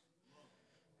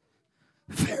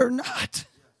 Fear not.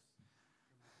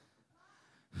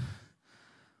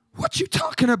 What you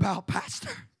talking about, Pastor?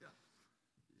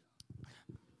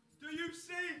 Do you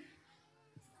see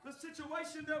the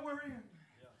situation that we're in?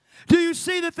 Do you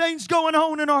see the things going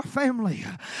on in our family?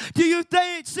 Do you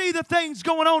see the things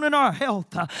going on in our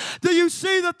health? Do you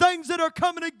see the things that are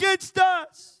coming against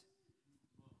us?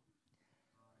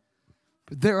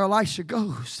 But there Elisha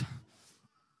goes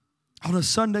on a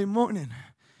Sunday morning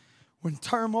when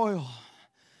turmoil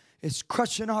is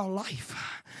crushing our life.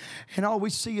 And all we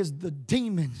see is the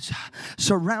demons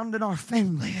surrounding our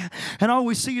family. And all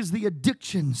we see is the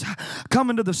addictions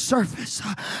coming to the surface.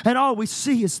 And all we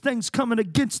see is things coming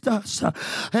against us.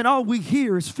 And all we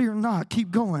hear is fear not,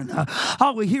 keep going.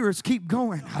 All we hear is keep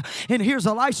going. And here's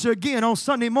Elisha again on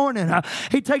Sunday morning.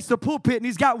 He takes the pulpit and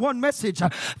he's got one message.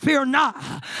 Fear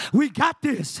not. We got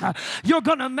this. You're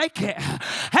going to make it.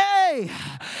 Hey! day,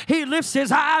 he lifts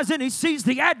his eyes and he sees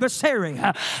the adversary.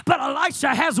 But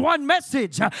Elisha has one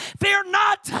message. Fear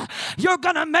not, you're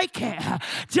going to make it.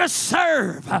 Just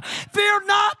serve. Fear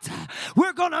not,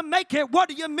 we're going to make it. What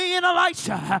do you mean,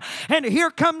 Elisha? And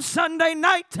here comes Sunday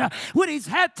night when he's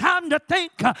had time to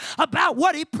think about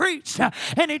what he preached.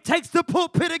 And he takes the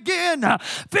pulpit again.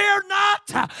 Fear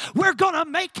not, we're going to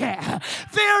make it.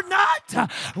 Fear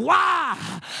not.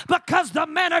 Why? Because the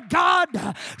man of God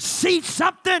sees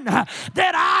something that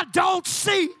I don't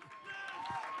see.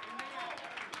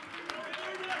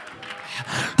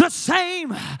 The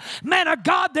same man of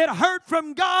God that heard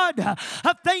from God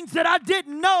of things that I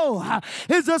didn't know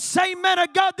is the same man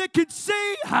of God that can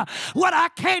see what I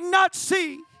cannot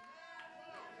see.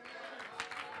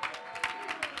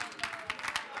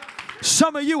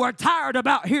 Some of you are tired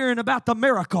about hearing about the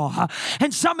miracle.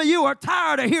 And some of you are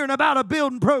tired of hearing about a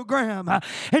building program.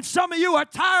 And some of you are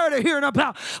tired of hearing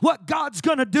about what God's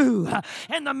going to do.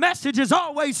 And the message is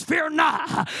always, fear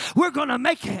not. We're going to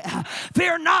make it.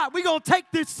 Fear not. We're going to take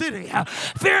this city.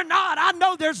 Fear not. I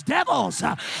know there's devils,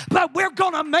 but we're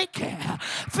going to make it.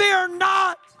 Fear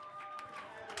not.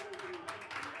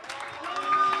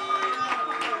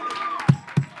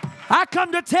 I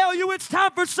come to tell you it's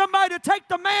time for somebody to take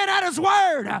the man at his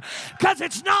word, because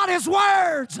it's not his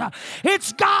words,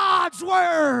 it's God's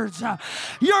words.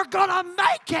 You're going to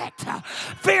make it.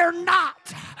 Fear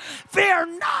not. Fear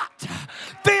not.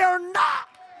 Fear not.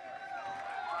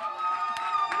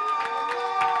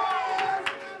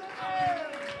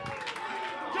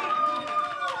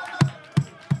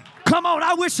 Come on,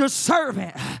 I wish a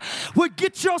servant would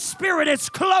get your spirit as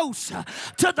close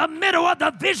to the middle of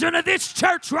the vision of this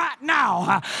church right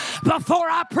now. Before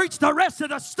I preach the rest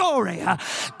of the story,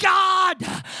 God,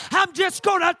 I'm just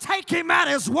going to take him at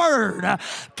his word.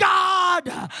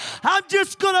 God, I'm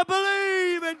just going to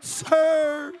believe and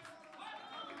serve.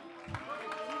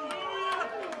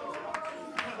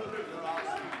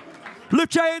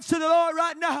 Lift your hands to the Lord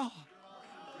right now.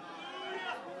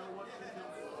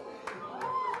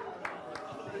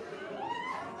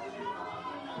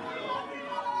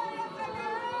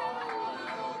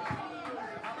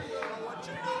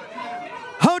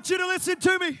 I want you to listen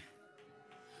to me.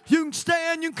 You can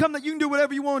stand, you can come, you can do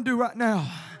whatever you want to do right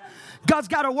now. God's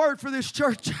got a word for this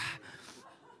church.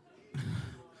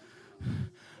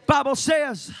 Bible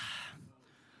says,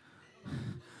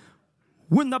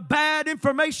 when the bad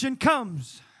information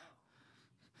comes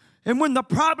and when the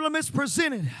problem is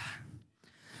presented,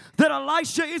 that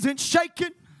Elisha isn't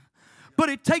shaken, but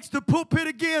he takes the pulpit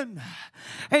again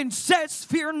and says,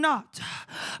 fear not.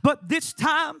 But this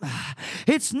time,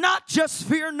 it's not just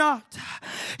fear not.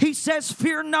 He says,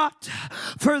 fear not,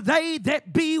 for they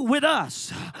that be with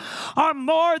us are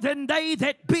more than they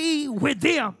that be with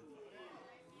them.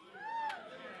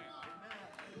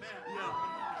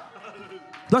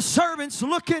 The servant's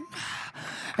looking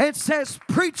and says,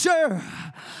 preacher,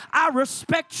 I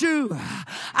respect you.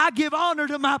 I give honor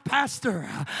to my pastor.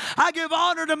 I give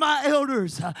honor to my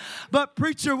elders. But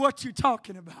preacher, what you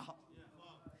talking about?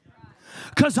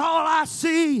 Because all I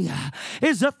see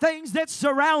is the things that's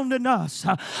surrounding us.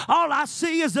 All I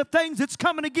see is the things that's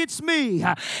coming against me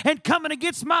and coming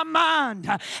against my mind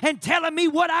and telling me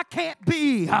what I can't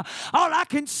be. All I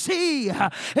can see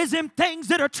is them things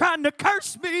that are trying to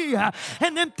curse me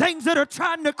and them things that are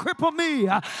trying to cripple me.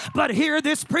 But here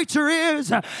this preacher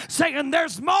is saying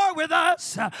there's more with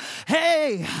us.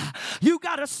 Hey, you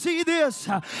got to see this.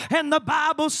 And the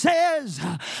Bible says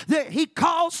that he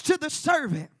calls to the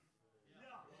servant.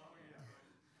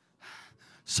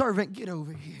 Servant, get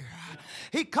over here.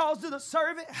 He calls to the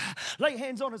servant, lay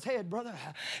hands on his head, brother.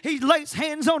 He lays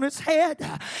hands on his head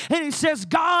and he says,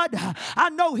 God, I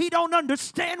know he don't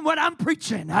understand what I'm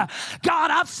preaching.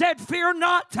 God, I've said fear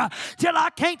not till I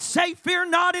can't say fear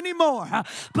not anymore.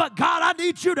 But God, I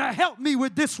need you to help me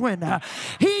with this one.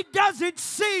 He doesn't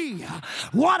see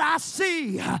what I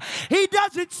see. He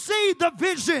doesn't see the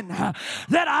vision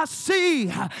that I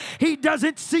see. He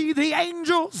doesn't see the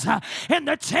angels and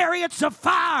the chariots of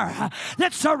fire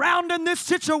that surrounding this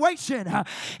situation.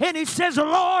 And he says,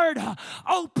 Lord,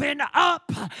 open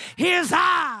up his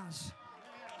eyes.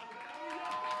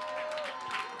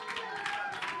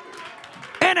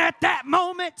 And at that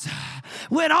moment,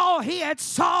 when all he had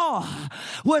saw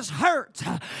was hurt,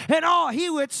 and all he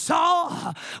would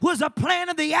saw was a plan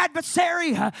of the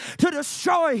adversary to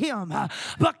destroy him,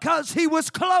 because he was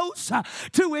close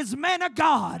to his man of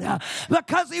God,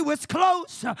 because he was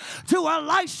close to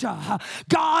Elisha,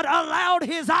 God allowed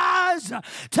his eyes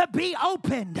to be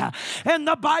opened. And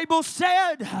the Bible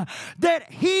said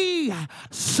that he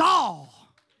saw.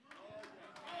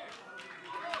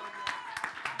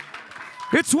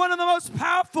 It's one of the most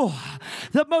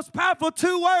powerful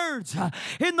two words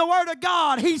in the Word of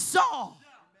God. He saw.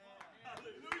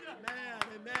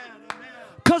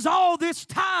 Because all this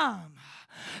time,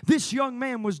 this young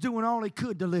man was doing all he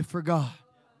could to live for God.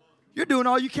 You're doing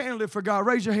all you can to live for God.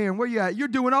 Raise your hand. Where you at? You're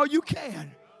doing all you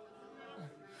can.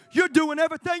 You're doing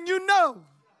everything you know.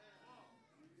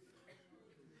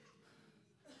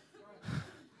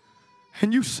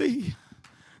 And you see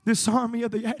this army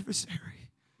of the adversary.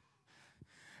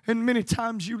 And many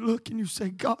times you look and you say,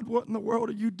 God, what in the world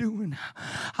are you doing?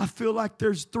 I feel like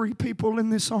there's 3 people in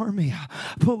this army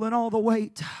pulling all the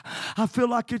weight. I feel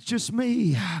like it's just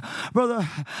me.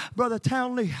 Brother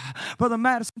Townley, Brother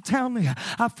Madison Townley,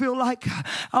 I feel like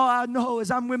all I know is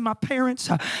I'm with my parents,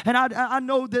 and I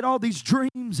know that all these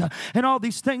dreams and all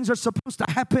these things are supposed to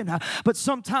happen, but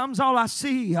sometimes all I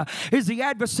see is the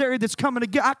adversary that's coming to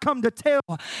get. I come to tell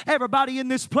everybody in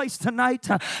this place tonight,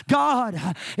 God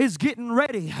is getting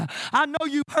ready. I know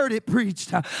you've heard it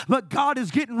preached, but God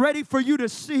is getting ready for you to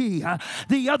see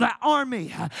the other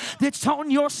army that's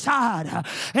on your side.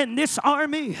 And this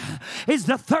army is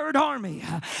the third army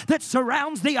that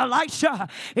surrounds the Elisha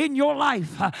in your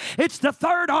life. It's the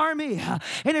third army,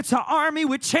 and it's an army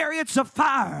with chariots of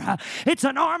fire. It's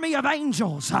an army of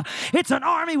angels. It's an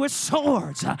army with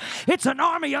swords. It's an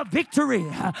army of victory.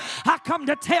 I come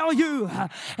to tell you,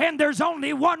 and there's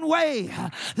only one way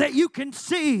that you can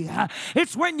see.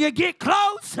 It's when you get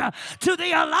close to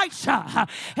the Elisha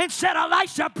and said,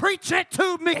 Elisha, preach it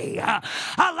to me.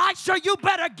 Elisha, you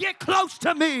better get close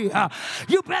to me.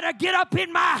 You better get up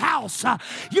in my house.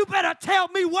 You better tell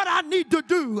me what I need to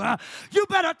do. You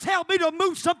better tell me to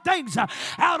move some things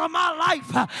out of my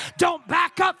life. Don't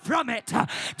back up from it.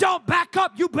 Don't back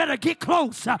up. You better get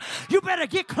close. You better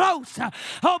get close.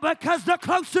 Oh, because the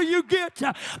closer you get,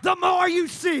 the more you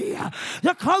see.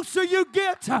 The closer you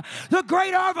get, the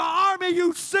greater of an army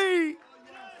you see.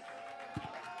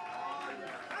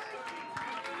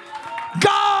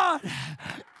 God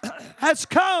has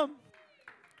come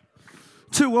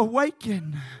to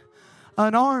awaken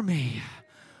an army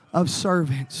of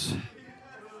servants.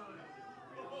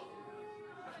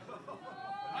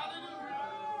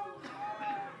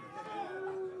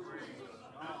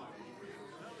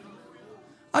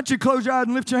 Why don't you close your eyes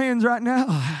and lift your hands right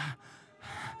now?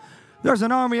 There's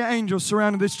an army of angels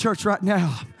surrounding this church right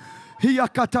now. I'm going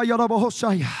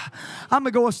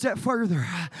to go a step further.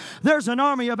 There's an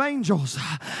army of angels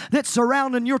that's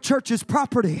surrounding your church's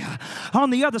property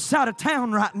on the other side of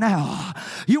town right now.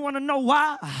 You want to know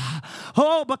why?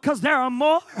 Oh, because there are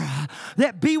more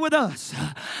that be with us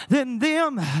than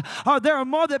them, or there are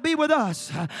more that be with us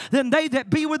than they that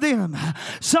be with them.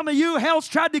 Some of you, hell's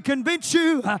tried to convince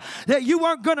you that you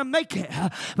weren't going to make it.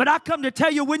 But I come to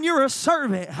tell you, when you're a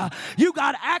servant, you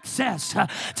got access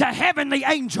to heavenly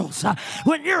angels.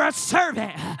 When you're a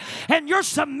servant and you're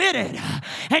submitted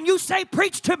and you say,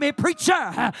 preach to me,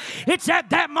 preacher, it's at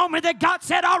that moment that God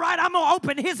said, all right, I'm going to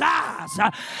open his eyes.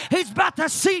 He's about to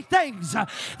see things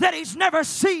that he's never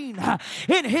seen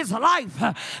in his life.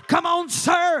 Come on,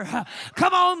 sir.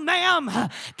 Come on, ma'am.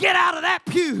 Get out of that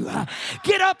pew.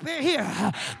 Get up in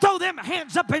here. Throw them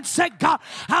hands up and say, God,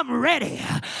 I'm ready.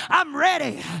 I'm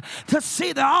ready to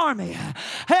see the army.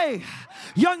 Hey,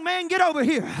 young man, get over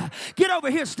here. Get over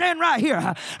here. Stand right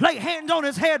here. Lay hands on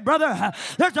his head, brother.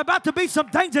 There's about to be some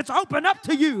things that's open up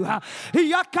to you.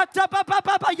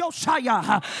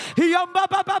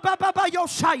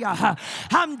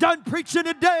 I'm done preaching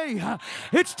today.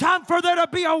 It's time for there to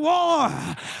be a war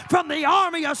from the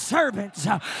army of servants.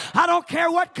 I don't care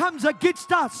what comes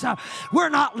against us. We're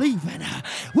not leaving.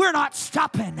 We're not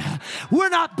stopping. We're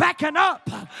not backing up.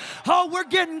 Oh, we're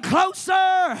getting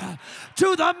closer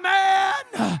to the man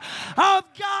of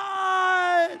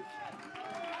God.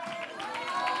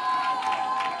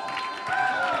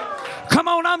 Come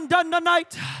on, I'm done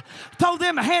tonight. Throw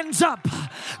them hands up.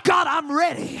 God, I'm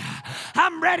ready.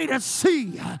 I'm ready to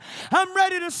see. I'm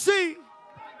ready to see.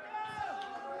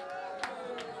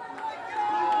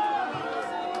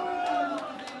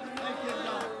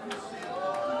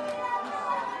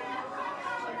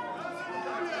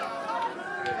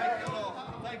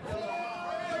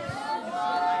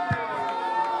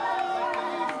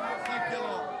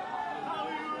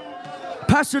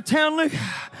 Pastor Townley,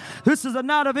 This is a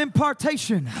night of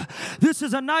impartation. This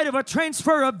is a night of a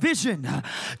transfer of vision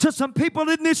to some people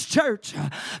in this church.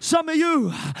 Some of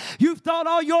you, you've thought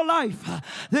all your life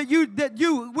that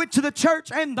you went to the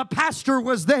church and the pastor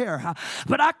was there.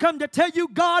 But I come to tell you,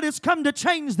 God has come to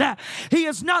change that. He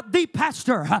is not the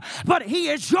pastor, but He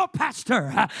is your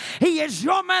pastor. He is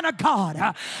your man of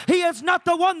God. He is not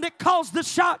the one that calls the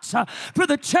shots for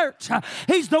the church.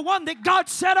 He's the one that God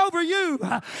set over you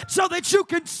so that you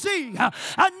can see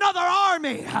another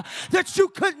army that you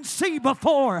couldn't see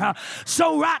before.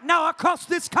 So right now across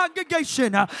this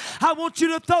congregation, I want you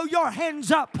to throw your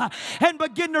hands up and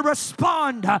begin to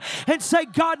respond and say,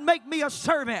 God, make me a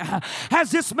servant.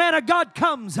 As this man of God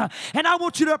comes, and I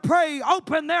want you to pray,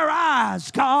 open their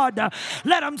eyes, God.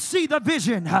 Let them see the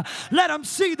vision. Let them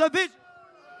see the vision.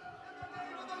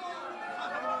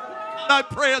 I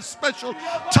pray a special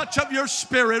touch of your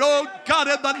Spirit. Oh God,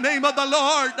 in the name of the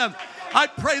Lord, I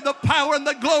pray the power and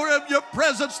the glory of your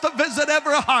presence to visit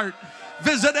every heart.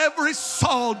 Visit every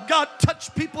soul. God,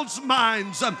 touch people's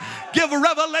minds. Give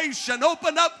revelation.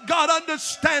 Open up, God,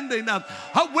 understanding. A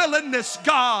willingness,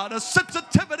 God. A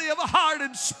sensitivity of a heart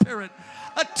and spirit.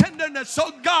 A tenderness,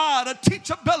 oh God. A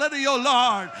teachability, oh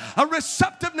Lord. A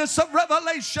receptiveness of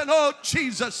revelation, oh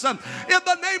Jesus. In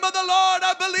the name of the Lord,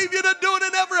 I believe you to do it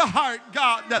in every heart,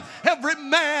 God. Every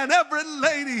man, every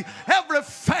lady, every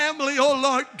family, oh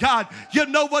Lord God. You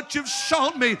know what you've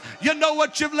shown me. You know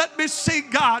what you've let me see,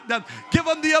 God. Give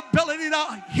them the ability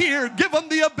to hear. Give them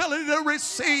the ability to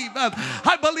receive.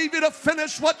 I believe you to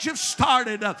finish what you've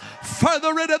started.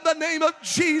 Further it in the name of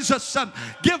Jesus.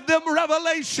 Give them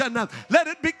revelation. Let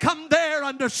it become their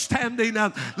understanding.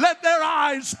 Let their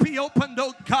eyes be opened,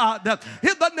 oh God.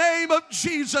 In the name of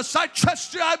Jesus, I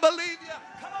trust you. I believe you.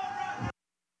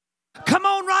 Come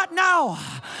on right now.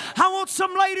 I want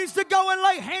some ladies to go and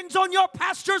lay hands on your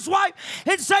pastor's wife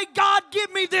and say, God,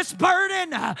 give me this burden.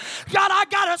 God, I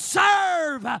got to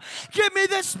serve. Give me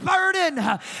this burden.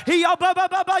 I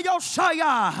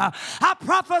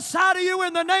prophesy to you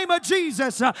in the name of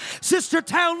Jesus, Sister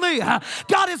Townley,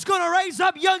 God is going to raise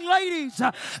up young ladies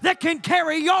that can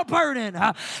carry your burden.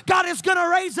 God is going to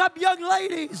raise up young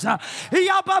ladies that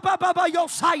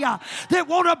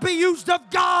want to be used of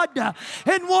God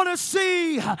and want to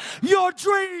see your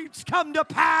dreams come to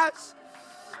pass.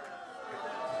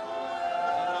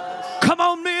 Come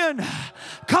on, men.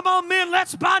 Come on, men.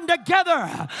 Let's band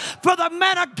together for the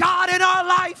man of God in our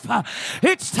life.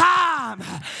 It's time.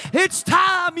 It's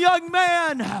time, young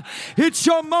man. It's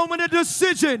your moment of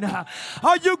decision.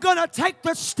 Are you going to take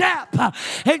the step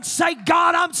and say,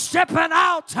 God, I'm stepping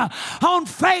out on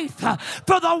faith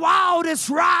for the wildest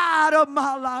ride of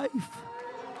my life?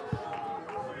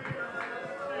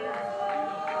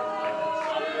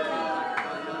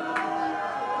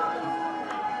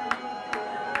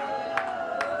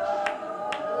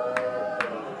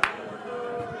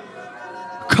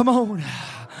 Come on.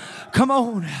 Come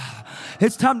on.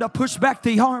 It's time to push back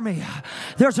the army.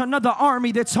 There's another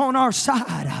army that's on our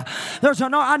side.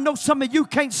 I know some of you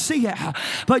can't see it,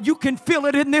 but you can feel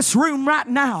it in this room right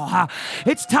now.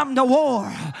 It's time to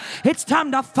war. It's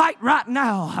time to fight right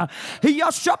now.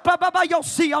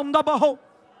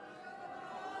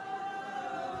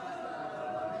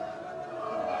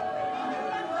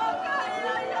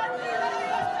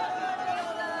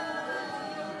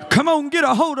 Come on, get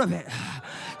a hold of it.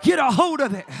 Get a hold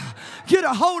of it. Get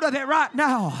a hold of it right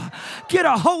now. Get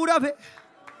a hold of it.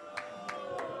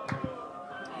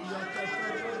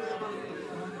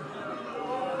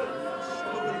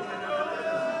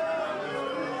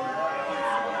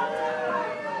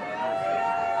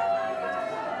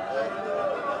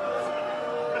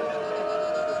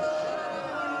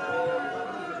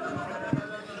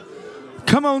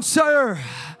 Come on, sir.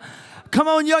 Come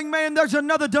on, young man. There's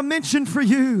another dimension for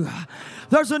you.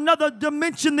 There's another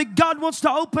dimension that God wants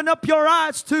to open up your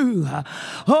eyes to.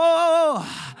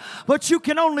 Oh, but you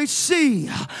can only see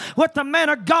what the man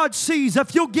of God sees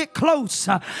if you'll get close.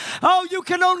 Oh, you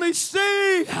can only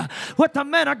see what the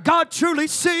man of God truly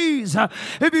sees.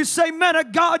 If you say, man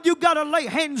of God, you got to lay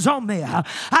hands on me.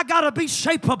 I got to be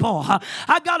shapeable.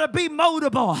 I got to be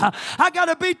moldable. I got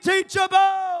to be teachable.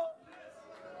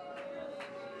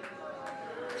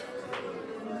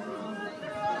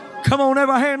 Come on,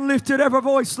 every hand lifted, every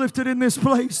voice lifted in this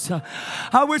place.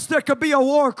 I wish there could be a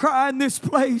war cry in this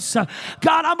place.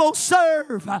 God, I'm going to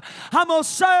serve. I'm going to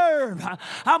serve.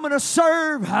 I'm going to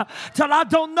serve till I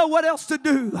don't know what else to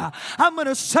do. I'm going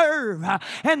to serve.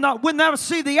 And when I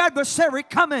see the adversary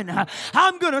coming,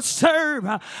 I'm going to serve.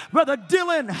 Brother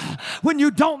Dylan, when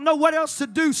you don't know what else to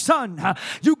do, son,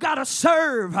 you got to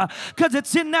serve, because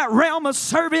it's in that realm of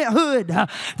servanthood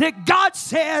that God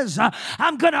says,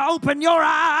 I'm going to open your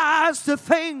eyes to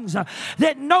things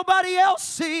that nobody else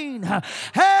seen.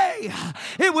 Hey,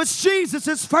 it was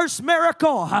Jesus' first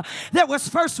miracle that was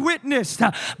first witnessed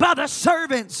by the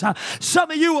servants. Some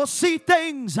of you will see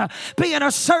things being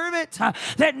a servant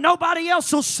that nobody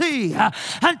else will see.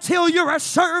 Until you're a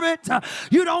servant,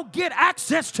 you don't get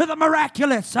access to the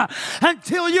miraculous.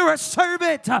 Until you're a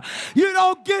servant, you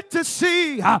don't get to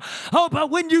see. Oh, but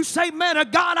when you say, man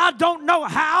of God, I don't know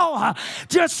how,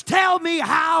 just tell me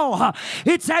how.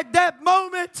 It's at that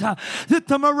moment that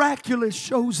the miraculous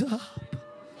shows up.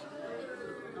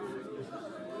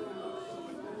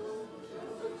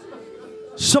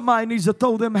 Somebody needs to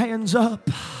throw them hands up.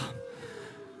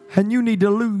 And you need to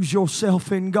lose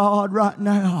yourself in God right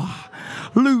now.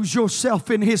 Lose yourself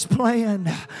in His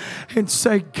plan and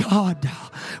say, God,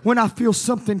 when I feel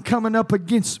something coming up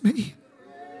against me,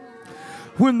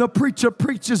 when the preacher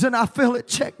preaches and I feel it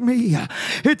check me,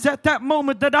 it's at that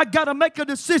moment that I got to make a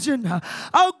decision.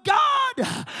 Oh God,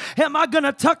 am I going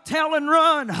to tuck tail and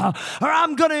run, or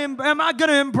am I going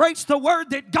to embrace the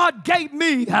word that God gave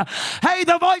me? Hey,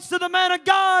 the voice of the man of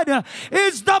God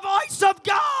is the voice of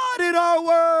God in our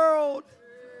world.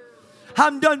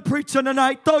 I'm done preaching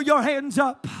tonight. Throw your hands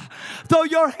up. Throw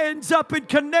your hands up and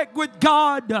connect with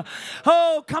God.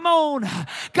 Oh, come on.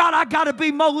 God, I got to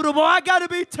be moldable. I got to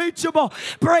be teachable.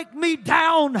 Break me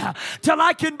down till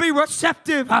I can be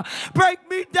receptive. Break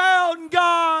me down,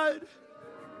 God.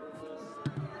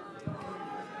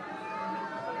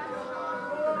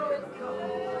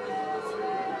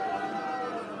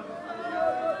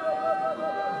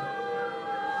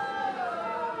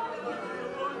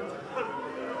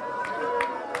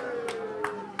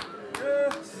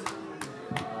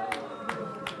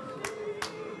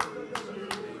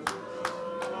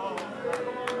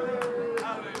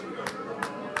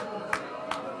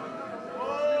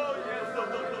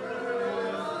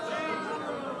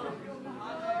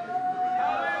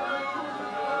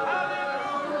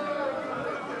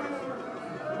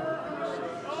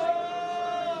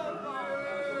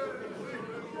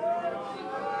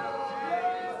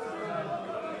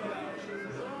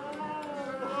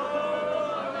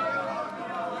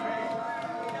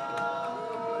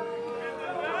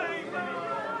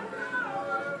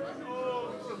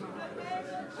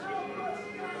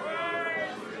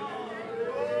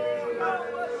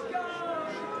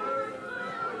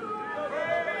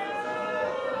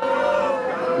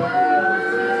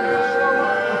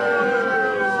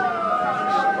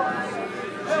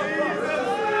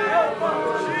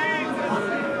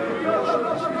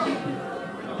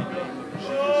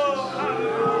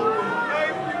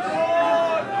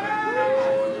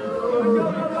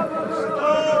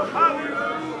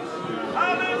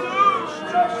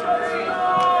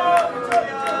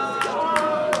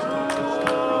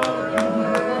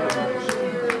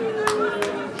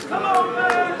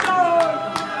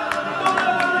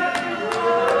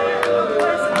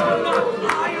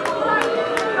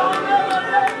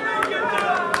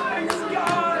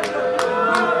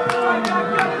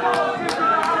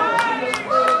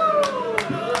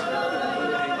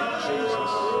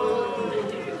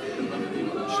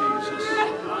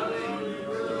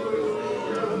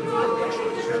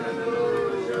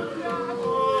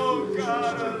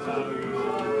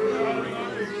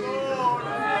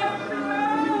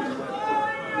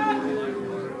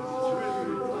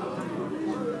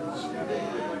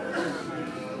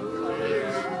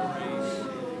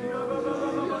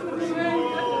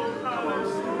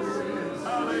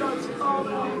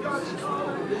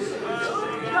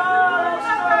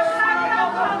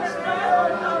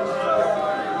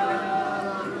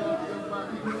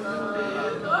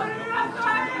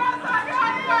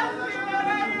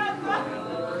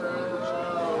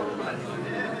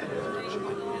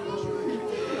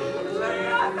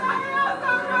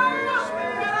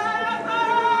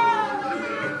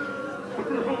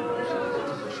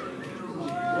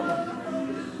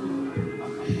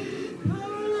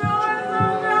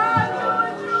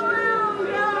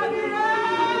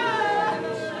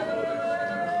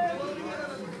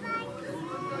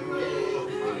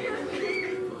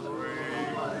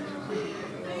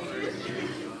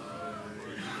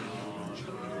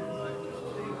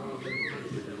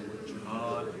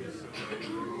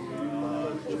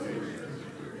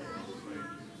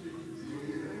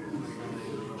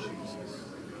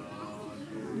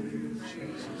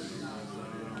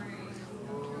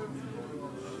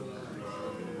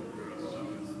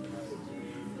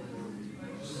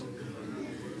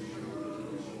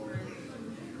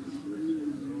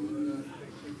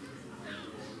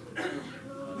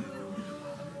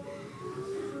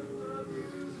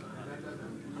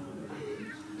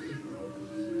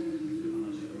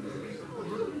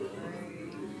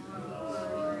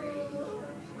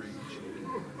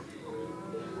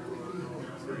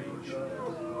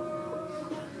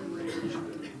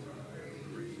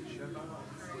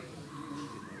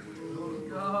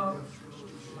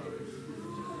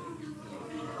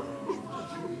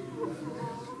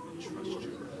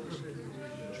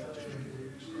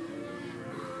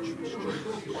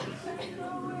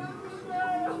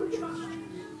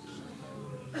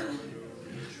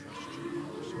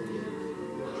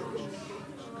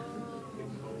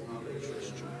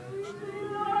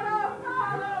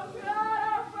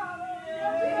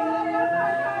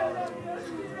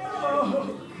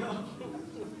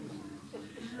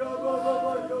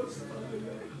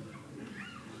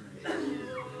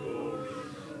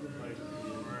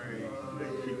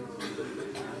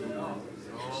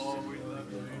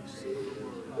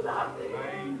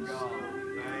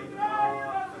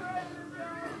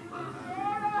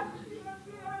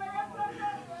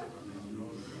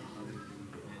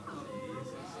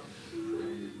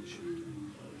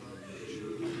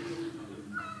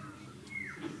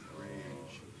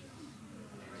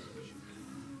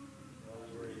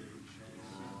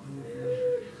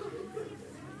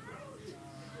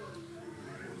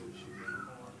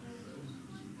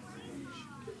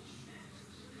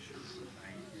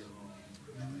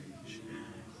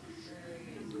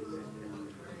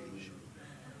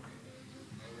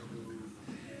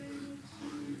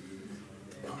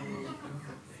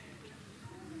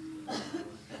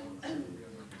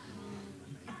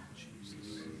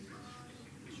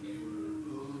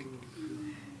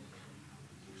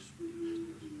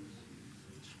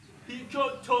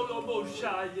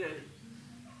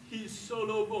 He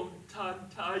solo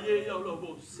montantaye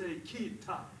yolobo se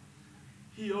kita.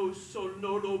 He o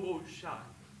sonolo bosha.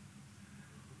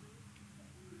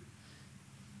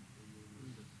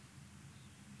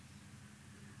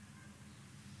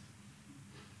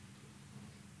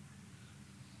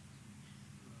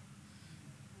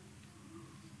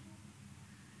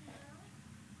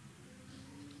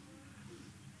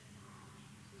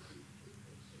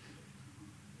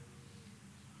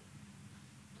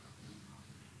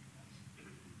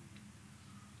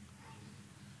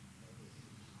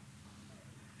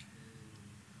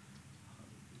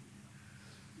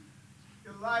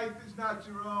 Your life is not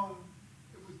your own.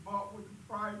 It was bought with the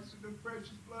price of the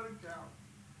precious blood of Calvary.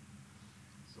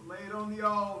 So lay it on the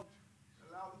altar.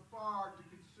 Allow the fire to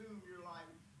consume your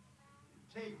life.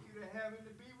 Take you to heaven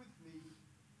to be with me.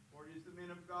 For it is the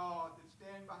men of God that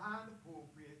stand behind the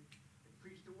pulpit and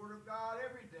preach the word of God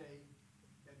every day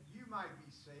that you might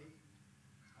be saved.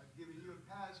 I've given you a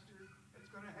pastor that's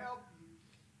going to help you,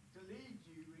 to lead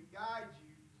you and guide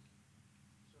you.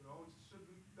 So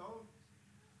don't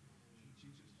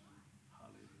Jesus.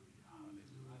 Hallelujah.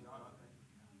 Hallelujah. My God, I thank you.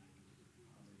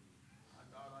 My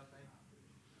God, I thank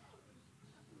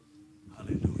you.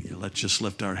 Hallelujah. Let's just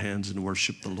lift our hands and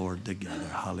worship the Lord together.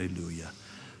 Hallelujah.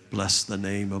 Bless the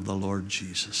name of the Lord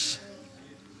Jesus.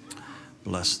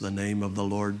 Bless the name of the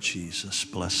Lord Jesus.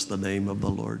 Bless the name of the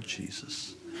Lord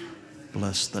Jesus.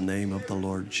 Bless the name of the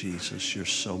Lord Jesus. You're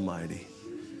so mighty.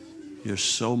 You're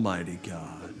so mighty,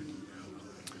 God.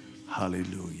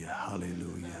 Hallelujah.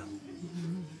 Hallelujah.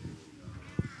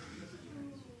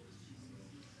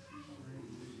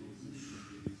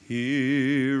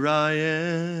 Here I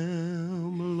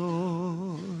am,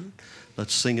 Lord.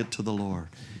 Let's sing it to the Lord.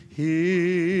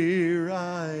 Here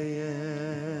I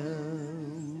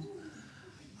am.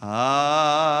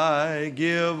 I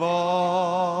give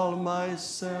all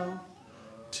myself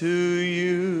to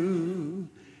you.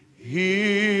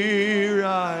 Here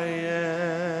I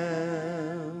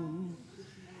am.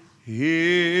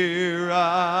 Here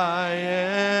I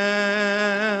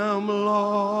am,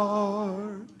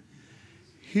 Lord.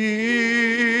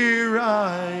 Here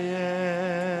I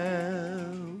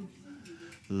am.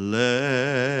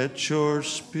 Let your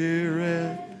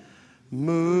spirit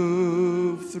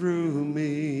move through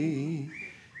me.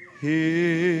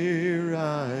 Here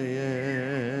I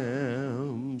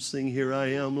am. Sing, here I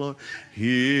am, Lord.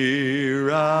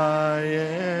 Here I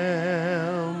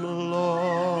am,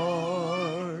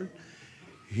 Lord.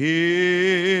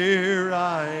 Here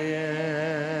I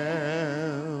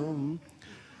am.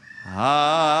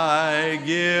 I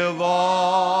give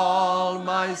all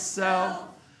myself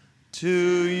to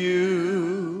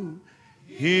you.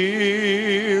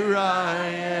 Here I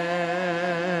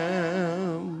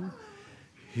am.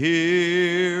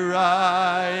 Here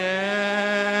I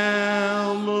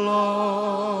am,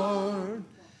 Lord.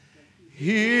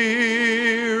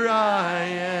 Here I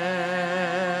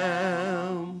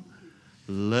am.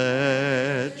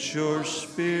 Let your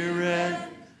spirit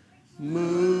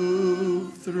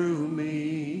move through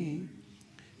me.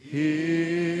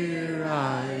 Here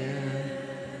I am.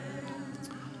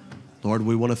 Lord,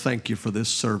 we want to thank you for this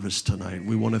service tonight.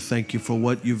 We want to thank you for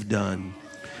what you've done.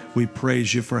 We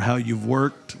praise you for how you've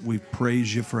worked. We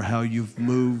praise you for how you've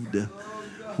moved.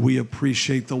 We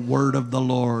appreciate the word of the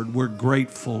Lord. We're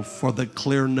grateful for the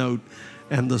clear note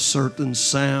and the certain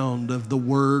sound of the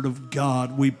Word of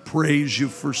God. We praise you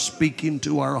for speaking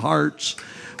to our hearts.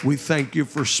 We thank you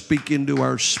for speaking to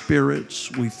our spirits.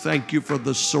 We thank you for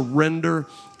the surrender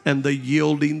and the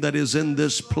yielding that is in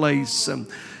this place. And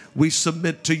we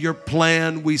submit to your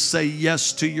plan. We say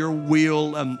yes to your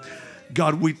will. And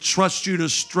God, we trust you to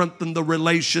strengthen the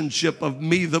relationship of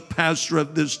me, the pastor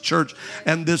of this church,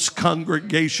 and this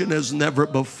congregation as never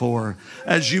before.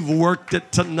 As you've worked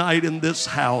it tonight in this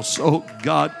house, oh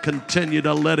God, continue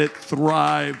to let it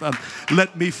thrive.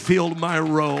 Let me feel my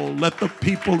role. Let the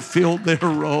people feel their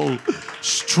role.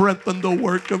 Strengthen the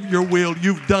work of your will.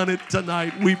 You've done it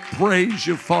tonight. We praise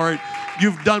you for it.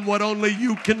 You've done what only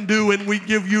you can do, and we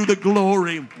give you the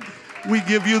glory. We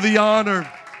give you the honor.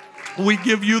 We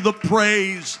give you the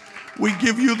praise. We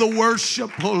give you the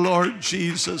worship, oh Lord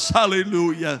Jesus.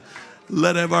 Hallelujah.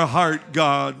 Let every heart,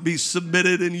 God, be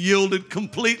submitted and yielded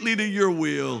completely to your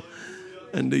will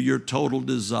and to your total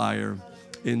desire.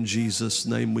 In Jesus'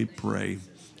 name we pray.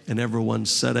 And everyone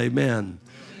said amen.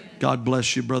 God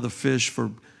bless you, Brother Fish,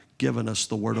 for giving us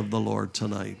the word of the Lord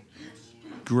tonight.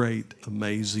 Great,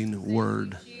 amazing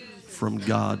word from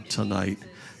God tonight.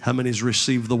 How many's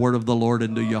received the word of the Lord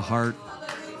into your heart?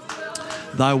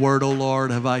 Thy word, O Lord,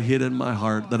 have I hid in my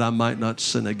heart that I might not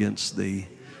sin against thee.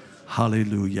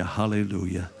 Hallelujah,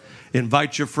 hallelujah.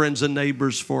 Invite your friends and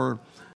neighbors for